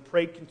people, and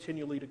prayed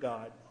continually to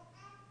God.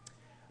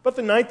 About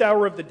the 9th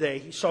hour of the day,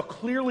 he saw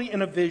clearly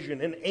in a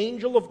vision an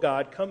angel of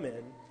God come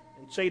in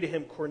and say to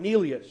him,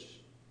 Cornelius.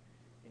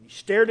 And he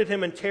stared at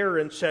him in terror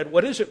and said,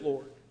 What is it,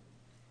 Lord?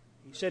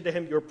 He said to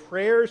him, Your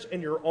prayers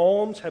and your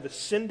alms have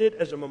ascended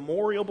as a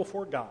memorial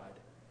before God.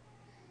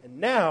 And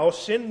now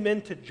send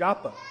men to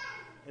Joppa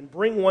and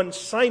bring one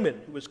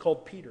Simon, who is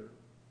called Peter.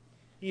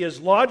 He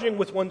is lodging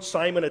with one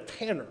Simon, a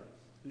tanner,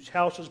 whose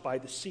house is by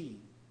the sea.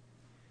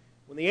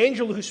 When the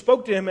angel who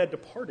spoke to him had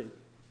departed,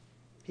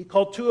 he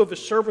called 2 of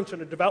his servants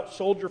and a devout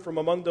soldier from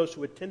among those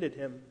who attended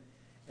him,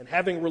 and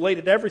having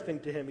related everything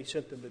to him, he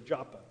sent them to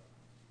Joppa.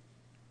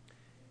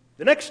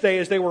 The next day,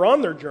 as they were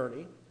on their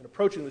journey and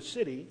approaching the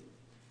city,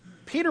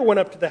 Peter went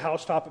up to the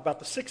housetop about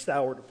the 6th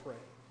hour to pray.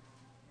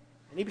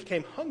 And he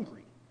became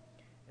hungry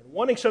and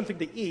wanting something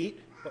to eat,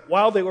 but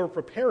while they were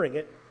preparing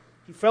it,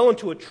 he fell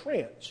into a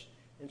trance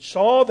and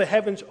saw the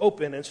heavens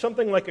open and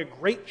something like a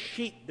great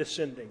sheet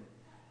descending,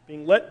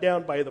 being let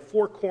down by the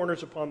 4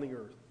 corners upon the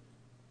earth.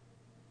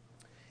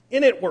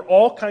 In it were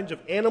all kinds of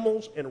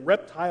animals and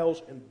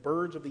reptiles and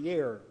birds of the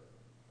air.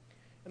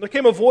 And there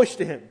came a voice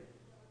to him,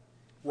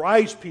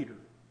 Rise, Peter,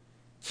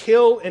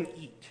 kill and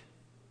eat.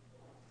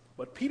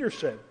 But Peter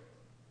said,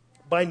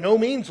 By no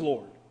means,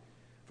 Lord,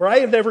 for I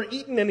have never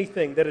eaten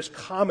anything that is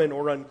common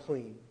or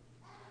unclean.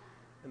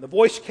 And the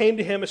voice came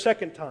to him a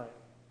second time,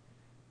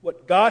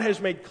 What God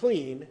has made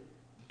clean,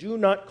 do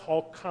not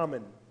call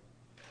common.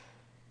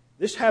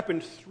 This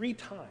happened 3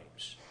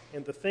 times,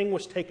 and the thing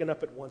was taken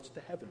up at once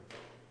to heaven.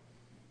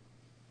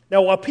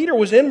 Now, while Peter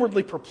was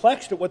inwardly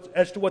perplexed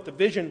as to what the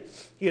vision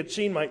he had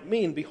seen might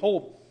mean,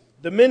 behold,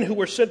 the men who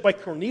were sent by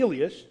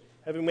Cornelius,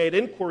 having made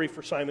inquiry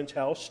for Simon's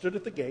house, stood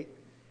at the gate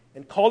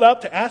and called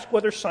out to ask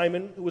whether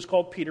Simon, who was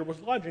called Peter, was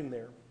lodging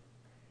there.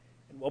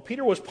 And while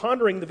Peter was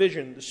pondering the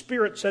vision, the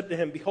Spirit said to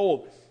him,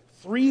 Behold,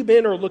 3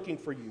 men are looking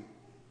for you.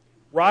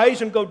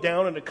 Rise and go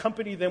down and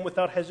accompany them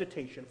without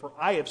hesitation, for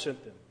I have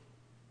sent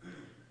them.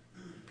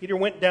 Peter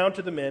went down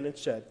to the men and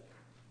said,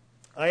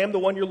 I am the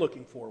one you're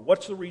looking for.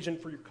 What's the reason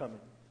for your coming?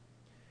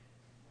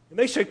 And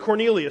they said,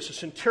 Cornelius, a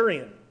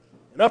centurion,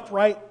 an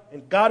upright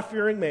and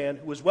God-fearing man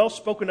who was well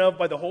spoken of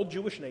by the whole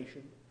Jewish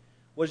nation,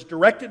 was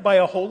directed by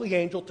a holy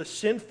angel to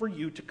send for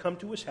you to come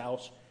to his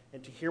house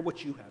and to hear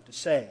what you have to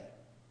say.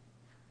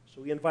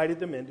 So he invited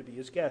them in to be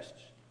his guests.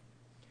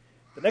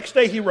 The next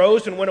day he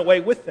rose and went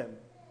away with them,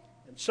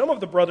 and some of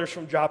the brothers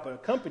from Joppa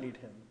accompanied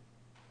him.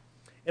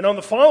 And on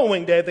the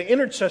following day they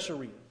entered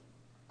Caesarea.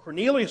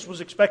 Cornelius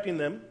was expecting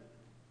them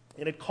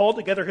and had called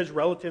together his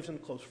relatives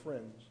and close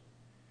friends.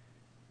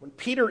 When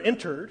Peter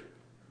entered,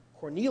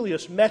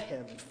 Cornelius met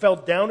him and fell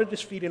down at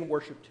his feet and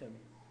worshipped him.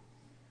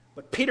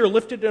 But Peter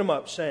lifted him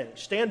up, saying,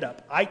 Stand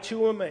up, I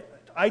too am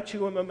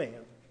a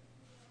man.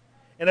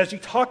 And as he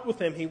talked with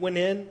them, he went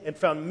in and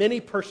found many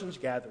persons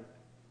gathered.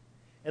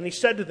 And he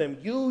said to them,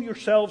 You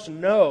yourselves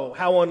know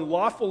how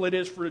unlawful it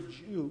is for a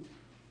Jew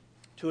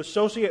to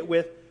associate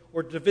with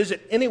or to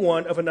visit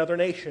anyone of another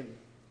nation.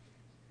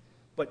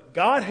 But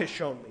God has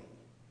shown me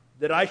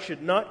that I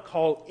should not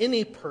call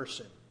any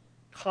person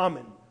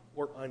common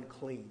or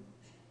unclean.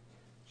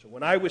 So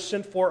when I was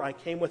sent for, I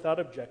came without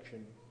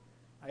objection.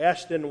 I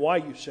asked then why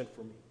you sent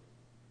for me.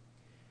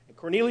 And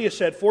Cornelius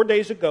said, 4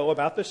 days ago,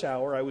 about this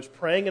hour, I was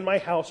praying in my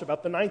house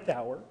about the 9th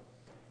hour,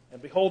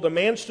 and behold, a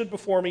man stood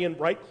before me in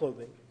bright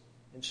clothing,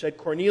 and said,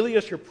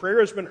 Cornelius, your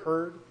prayer has been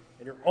heard,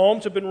 and your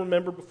alms have been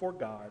remembered before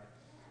God.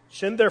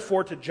 Send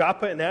therefore to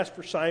Joppa and ask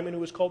for Simon,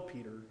 who is called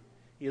Peter.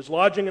 He is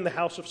lodging in the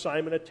house of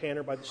Simon, a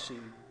tanner by the sea.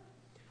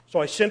 So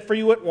I sent for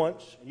you at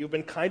once, and you have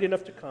been kind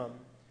enough to come.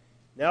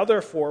 Now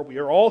therefore, we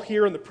are all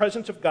here in the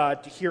presence of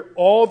God to hear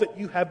all that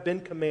you have been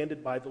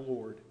commanded by the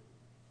Lord.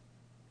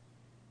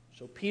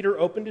 So Peter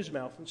opened his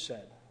mouth and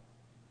said,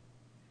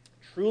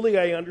 Truly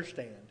I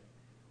understand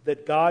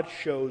that God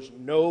shows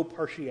no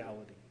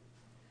partiality,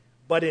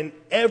 but in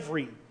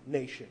every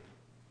nation,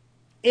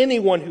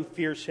 anyone who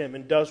fears him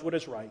and does what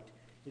is right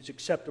is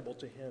acceptable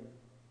to him.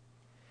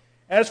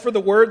 As for the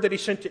word that he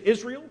sent to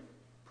Israel,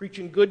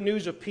 preaching good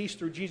news of peace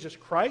through Jesus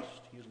Christ,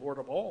 he is Lord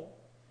of all.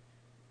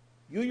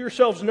 You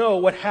yourselves know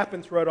what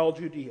happened throughout all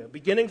Judea,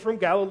 beginning from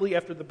Galilee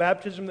after the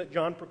baptism that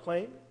John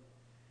proclaimed,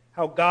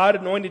 how God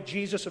anointed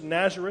Jesus of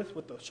Nazareth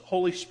with the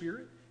Holy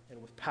Spirit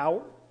and with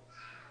power.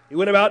 He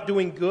went about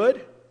doing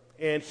good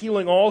and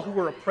healing all who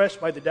were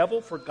oppressed by the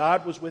devil, for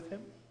God was with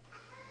him.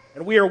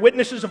 And we are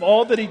witnesses of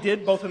all that he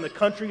did, both in the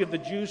country of the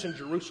Jews and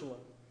Jerusalem.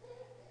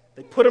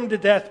 They put him to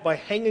death by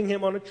hanging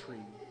him on a tree.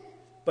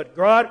 But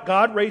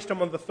God raised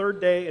him on the third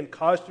day and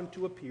caused him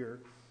to appear,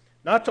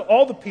 not to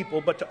all the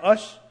people, but to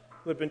us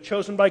who had been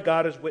chosen by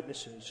God as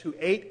witnesses, who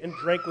ate and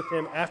drank with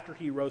him after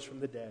he rose from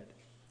the dead.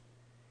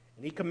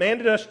 And he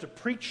commanded us to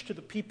preach to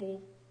the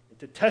people and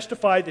to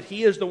testify that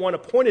he is the one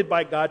appointed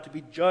by God to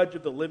be judge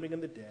of the living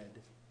and the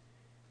dead.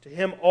 To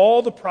him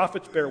all the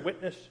prophets bear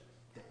witness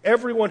that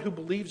everyone who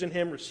believes in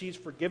him receives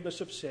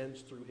forgiveness of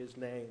sins through his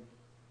name.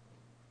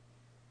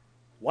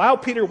 While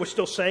Peter was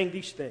still saying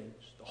these things,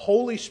 the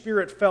Holy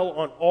Spirit fell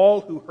on all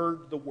who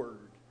heard the word.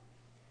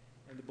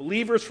 And the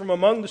believers from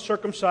among the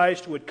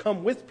circumcised who had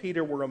come with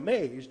Peter were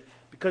amazed,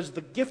 because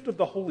the gift of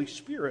the Holy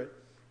Spirit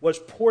was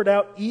poured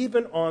out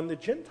even on the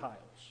Gentiles.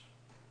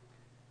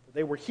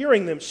 They were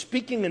hearing them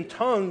speaking in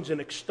tongues and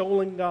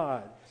extolling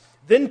God.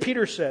 Then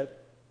Peter said,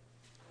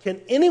 Can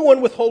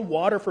anyone withhold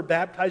water for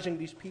baptizing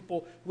these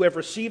people who have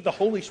received the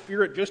Holy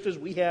Spirit just as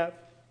we have?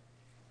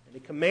 And he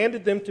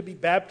commanded them to be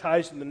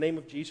baptized in the name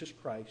of Jesus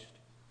Christ.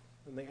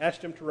 And they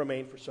asked him to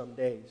remain for some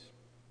days.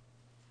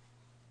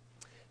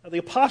 Now the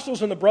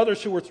apostles and the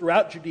brothers who were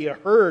throughout Judea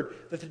heard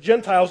that the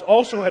Gentiles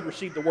also had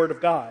received the word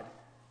of God.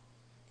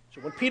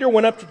 So when Peter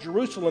went up to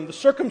Jerusalem, the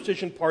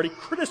circumcision party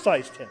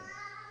criticized him,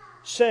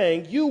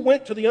 saying, You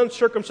went to the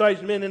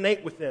uncircumcised men and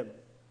ate with them.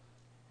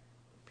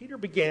 Peter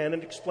began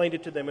and explained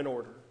it to them in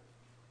order.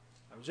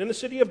 I was in the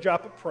city of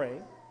Joppa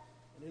praying,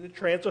 and in a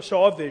trance I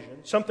saw a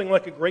vision, something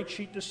like a great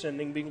sheet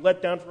descending, being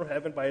let down from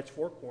heaven by its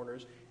four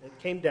corners, and it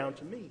came down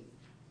to me.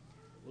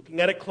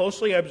 Looking at it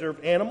closely, I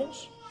observed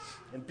animals,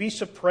 and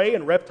beasts of prey,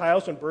 and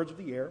reptiles, and birds of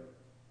the air.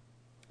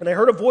 And I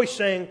heard a voice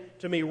saying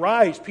to me,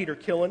 Rise, Peter,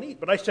 kill and eat.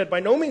 But I said, By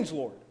no means,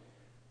 Lord,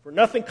 for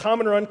nothing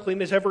common or unclean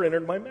has ever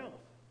entered my mouth.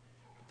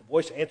 But the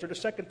voice answered a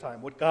second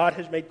time, What God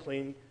has made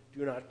clean,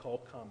 do not call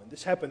common.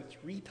 This happened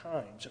 3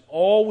 times, and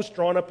all was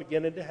drawn up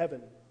again into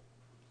heaven.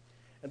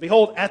 And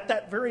behold, at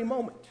that very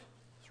moment,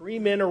 3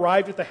 men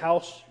arrived at the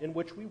house in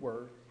which we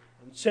were,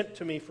 and sent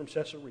to me from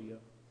Caesarea.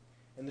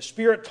 And the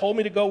Spirit told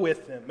me to go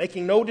with them,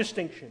 making no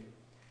distinction.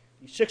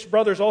 These 6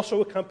 brothers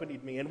also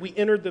accompanied me, and we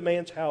entered the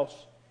man's house.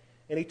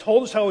 And he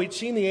told us how he'd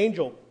seen the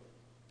angel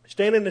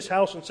stand in his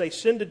house and say,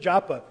 Send to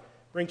Joppa,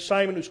 bring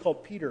Simon who's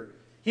called Peter.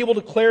 He will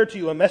declare to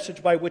you a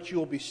message by which you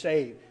will be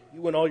saved,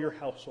 you and all your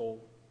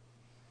household.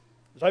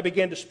 As I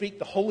began to speak,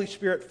 the Holy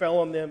Spirit fell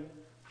on them,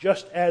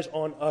 just as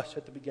on us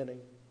at the beginning.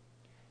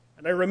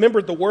 And I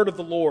remembered the word of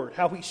the Lord,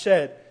 how he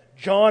said,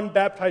 John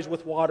baptized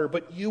with water,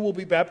 but you will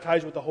be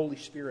baptized with the Holy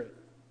Spirit.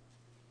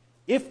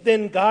 If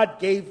then God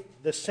gave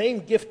the same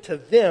gift to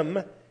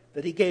them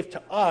that he gave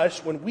to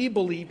us when we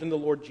believed in the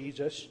Lord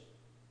Jesus,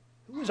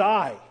 who was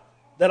I,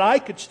 that I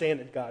could stand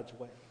in God's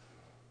way?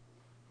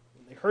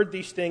 When they heard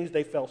these things,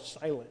 they fell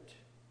silent.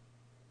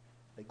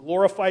 They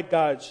glorified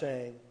God,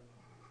 saying,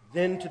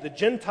 Then to the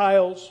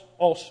Gentiles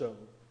also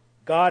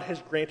God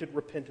has granted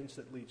repentance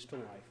that leads to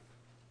life.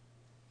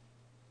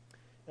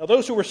 Now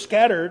those who were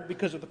scattered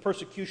because of the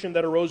persecution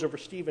that arose over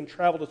Stephen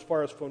traveled as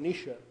far as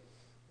Phoenicia,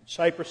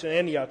 Cyprus and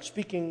Antioch,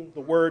 speaking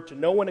the word to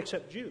no one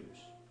except Jews.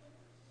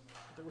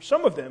 There were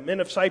some of them, men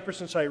of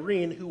Cyprus and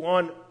Cyrene, who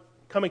on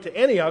coming to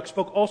Antioch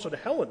spoke also to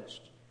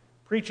Hellenists,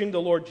 preaching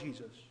the Lord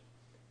Jesus.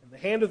 And the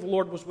hand of the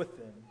Lord was with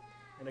them,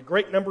 and a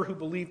great number who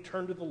believed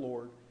turned to the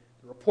Lord.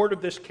 The report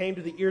of this came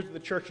to the ears of the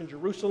church in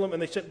Jerusalem,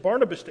 and they sent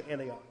Barnabas to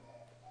Antioch.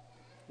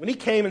 When he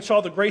came and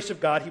saw the grace of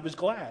God, he was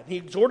glad. He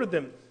exhorted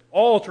them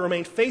all to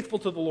remain faithful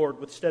to the Lord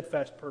with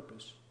steadfast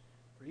purpose.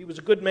 For he was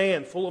a good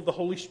man, full of the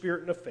Holy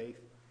Spirit and of faith.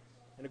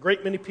 And a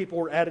great many people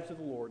were added to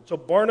the Lord. So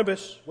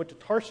Barnabas went to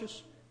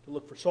Tarsus to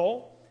look for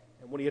Saul,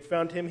 and when he had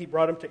found him, he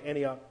brought him to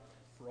Antioch.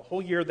 For a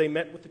whole year they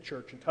met with the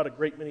church and taught a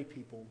great many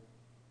people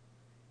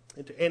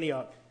into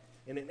Antioch.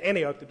 And in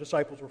Antioch the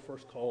disciples were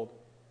first called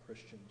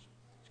Christians.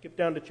 Skip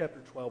down to chapter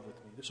 12 with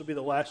me. This will be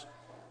the last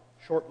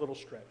short little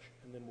stretch,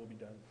 and then we'll be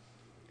done.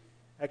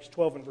 Acts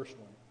 12 and verse 1.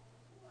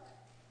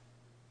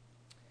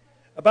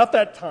 About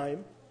that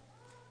time,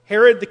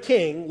 Herod the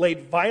king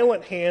laid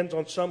violent hands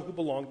on some who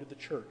belonged to the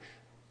church.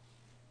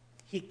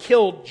 he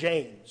killed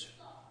James,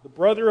 the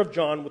brother of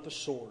John, with a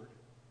sword.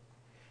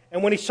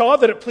 And when he saw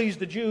that it pleased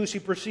the Jews, he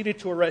proceeded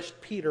to arrest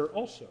Peter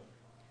also.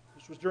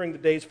 This was during the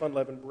days of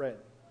unleavened bread.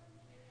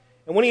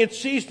 And when he had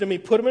seized him, he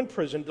put him in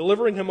prison,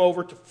 delivering him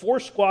over to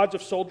 4 squads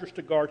of soldiers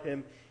to guard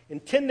him,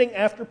 intending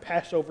after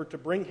Passover to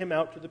bring him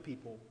out to the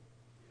people.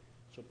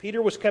 So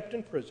Peter was kept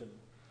in prison,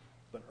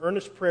 but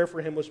earnest prayer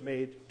for him was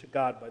made to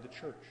God by the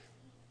church.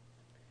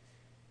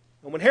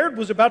 And when Herod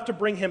was about to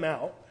bring him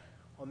out,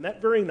 on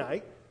that very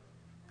night,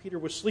 Peter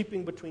was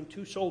sleeping between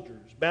 2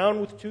 soldiers, bound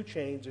with 2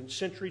 chains, and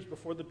sentries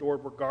before the door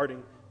were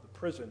guarding the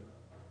prison.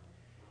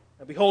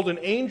 And behold, an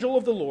angel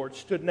of the Lord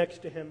stood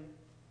next to him,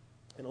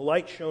 and a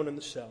light shone in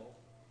the cell.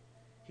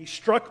 He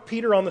struck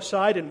Peter on the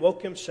side and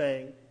woke him,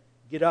 saying,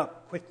 "Get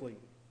up quickly."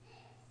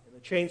 And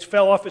the chains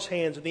fell off his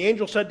hands, and the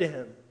angel said to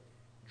him,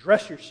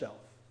 "Dress yourself,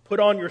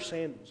 put on your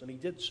sandals." And he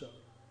did so.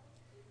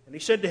 And he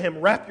said to him,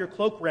 "Wrap your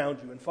cloak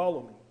round you and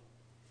follow me."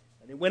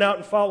 And he went out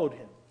and followed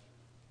him.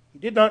 He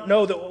did not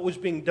know that what was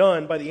being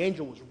done by the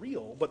angel was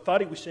real, but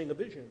thought he was seeing a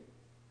vision.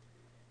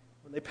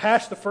 When they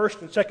passed the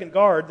first and second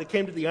guard, they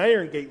came to the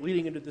iron gate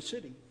leading into the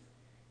city.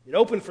 It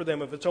opened for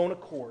them of its own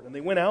accord, and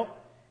they went out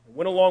and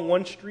went along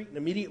one street, and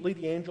immediately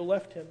the angel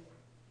left him.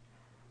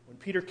 When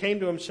Peter came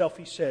to himself,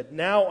 he said,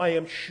 "Now I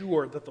am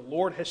sure that the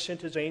Lord has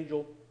sent his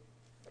angel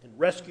and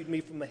rescued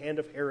me from the hand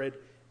of Herod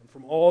and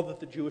from all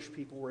that the Jewish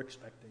people were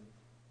expecting."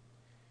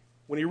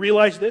 When he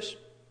realized this,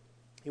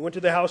 he went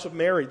to the house of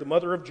Mary, the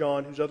mother of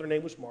John, whose other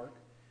name was Mark,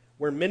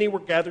 where many were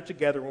gathered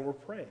together and were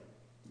praying.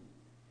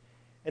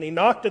 And he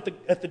knocked at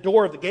the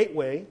door of the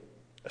gateway.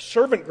 A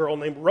servant girl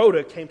named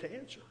Rhoda came to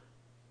answer.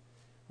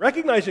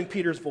 Recognizing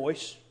Peter's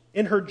voice,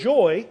 in her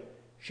joy,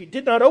 she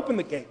did not open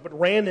the gate, but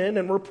ran in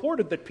and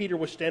reported that Peter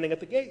was standing at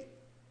the gate.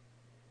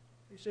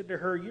 He said to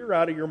her, "You're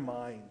out of your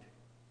mind."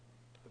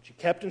 But she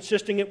kept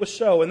insisting it was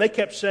so, and they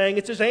kept saying,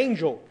 "It's his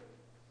angel."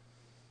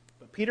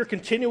 But Peter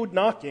continued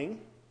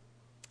knocking,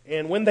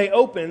 and when they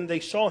opened, they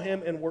saw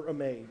him and were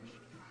amazed.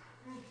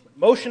 But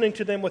motioning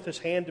to them with his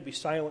hand to be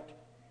silent,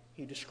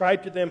 he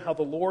described to them how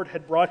the Lord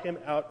had brought him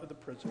out of the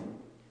prison.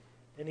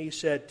 And he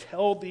said,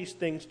 "Tell these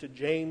things to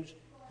James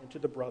and to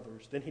the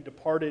brothers." Then he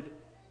departed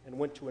and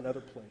went to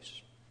another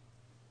place.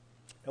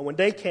 And when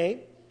day came,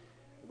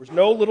 there was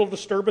no little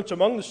disturbance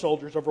among the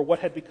soldiers over what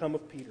had become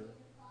of Peter.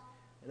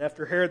 And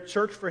after Herod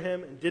searched for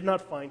him and did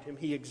not find him,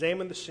 he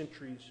examined the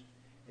sentries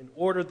and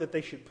ordered that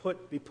they should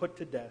be put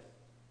to death.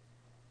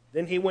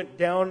 Then he went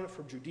down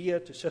from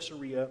Judea to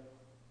Caesarea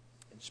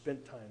and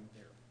spent time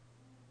there.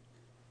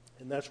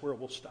 And that's where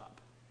we'll stop.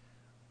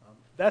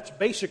 That's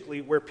basically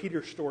where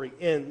Peter's story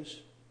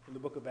ends in the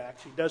book of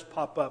Acts. He does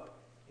pop up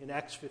in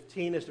Acts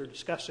 15 as they're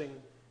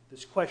discussing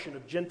this question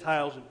of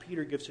Gentiles, and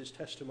Peter gives his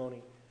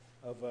testimony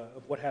of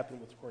what happened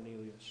with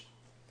Cornelius.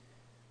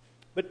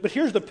 But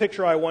here's the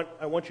picture I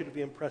want you to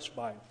be impressed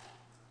by.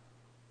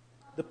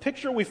 The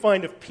picture we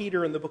find of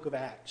Peter in the book of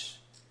Acts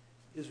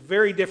is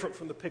very different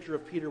from the picture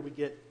of Peter we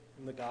get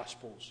in the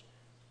Gospels.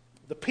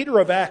 The Peter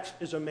of Acts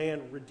is a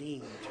man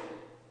redeemed.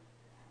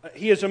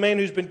 He is a man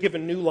who's been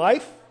given new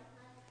life.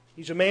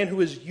 He's a man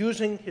who is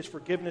using his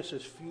forgiveness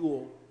as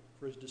fuel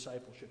for his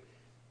discipleship.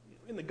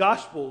 In the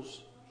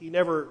Gospels,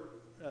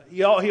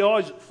 he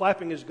always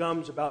flapping his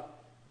gums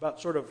about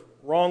sort of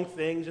wrong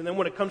things, and then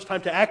when it comes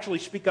time to actually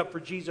speak up for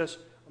Jesus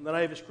on the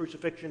night of his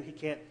crucifixion, he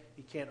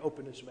can't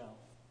open his mouth.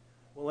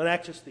 Well, in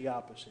Acts, it's the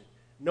opposite.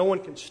 No one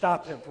can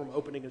stop him from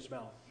opening his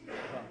mouth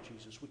about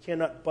Jesus. We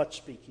cannot but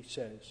speak, he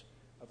says,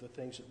 of the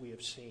things that we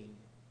have seen.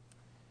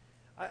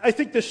 I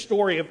think this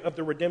story of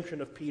the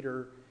redemption of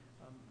Peter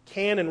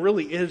can and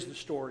really is the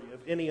story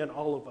of any and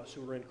all of us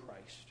who are in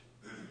Christ.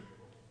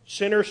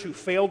 Sinners who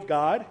failed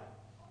God,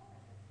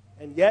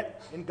 and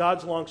yet, in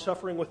God's long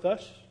suffering with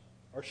us,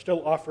 are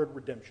still offered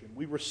redemption.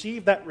 We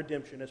receive that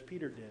redemption as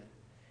Peter did.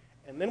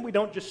 And then we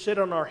don't just sit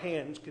on our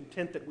hands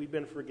content that we've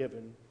been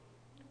forgiven.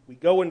 We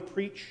go and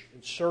preach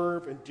and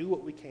serve and do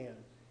what we can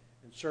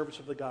in service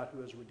of the God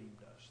who has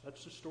redeemed us.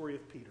 That's the story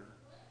of Peter.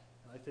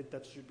 And I think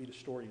that should be the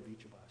story of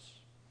each of us.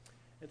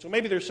 And so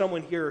maybe there's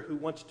someone here who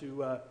wants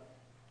to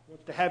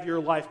have your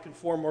life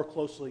conform more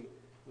closely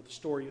with the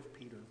story of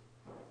Peter.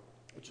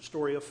 It's a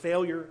story of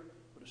failure,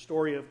 but a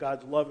story of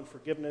God's love and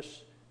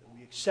forgiveness that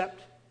we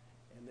accept.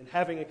 And then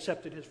having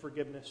accepted his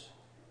forgiveness,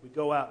 we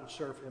go out and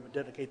serve him and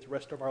dedicate the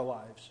rest of our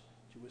lives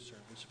to his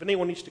service. If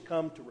anyone needs to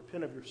come to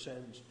repent of your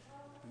sins,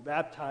 to be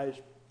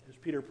baptized as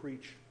Peter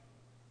preached,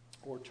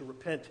 or to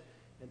repent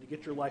and to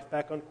get your life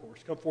back on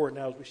course, come forward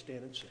now as we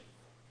stand and sing.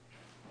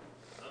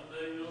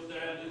 Someday you'll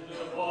stand into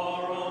the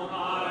far on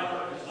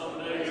high.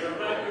 Someday your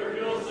record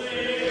you'll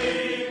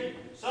sing.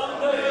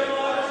 Someday you'll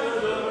answer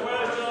the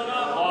question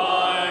of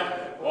why.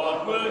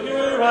 What will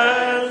your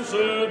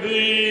answer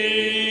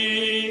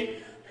be?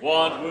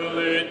 What will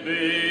it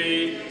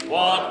be?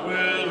 What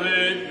will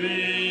it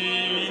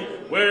be?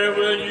 Where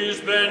will you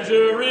spend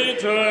your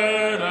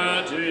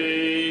eternity?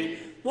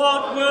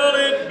 What will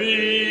it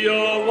be,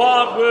 or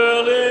what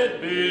will it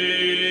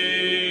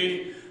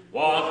be?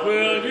 What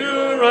will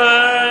your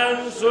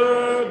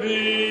answer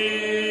be?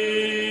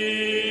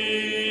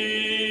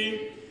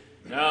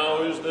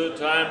 Now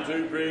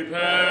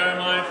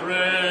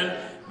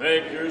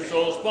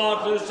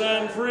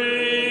and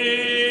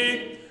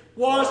free.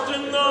 Washed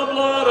in the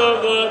blood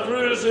of the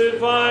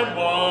crucified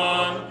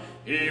one,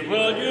 He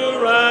will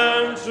your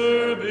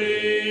answer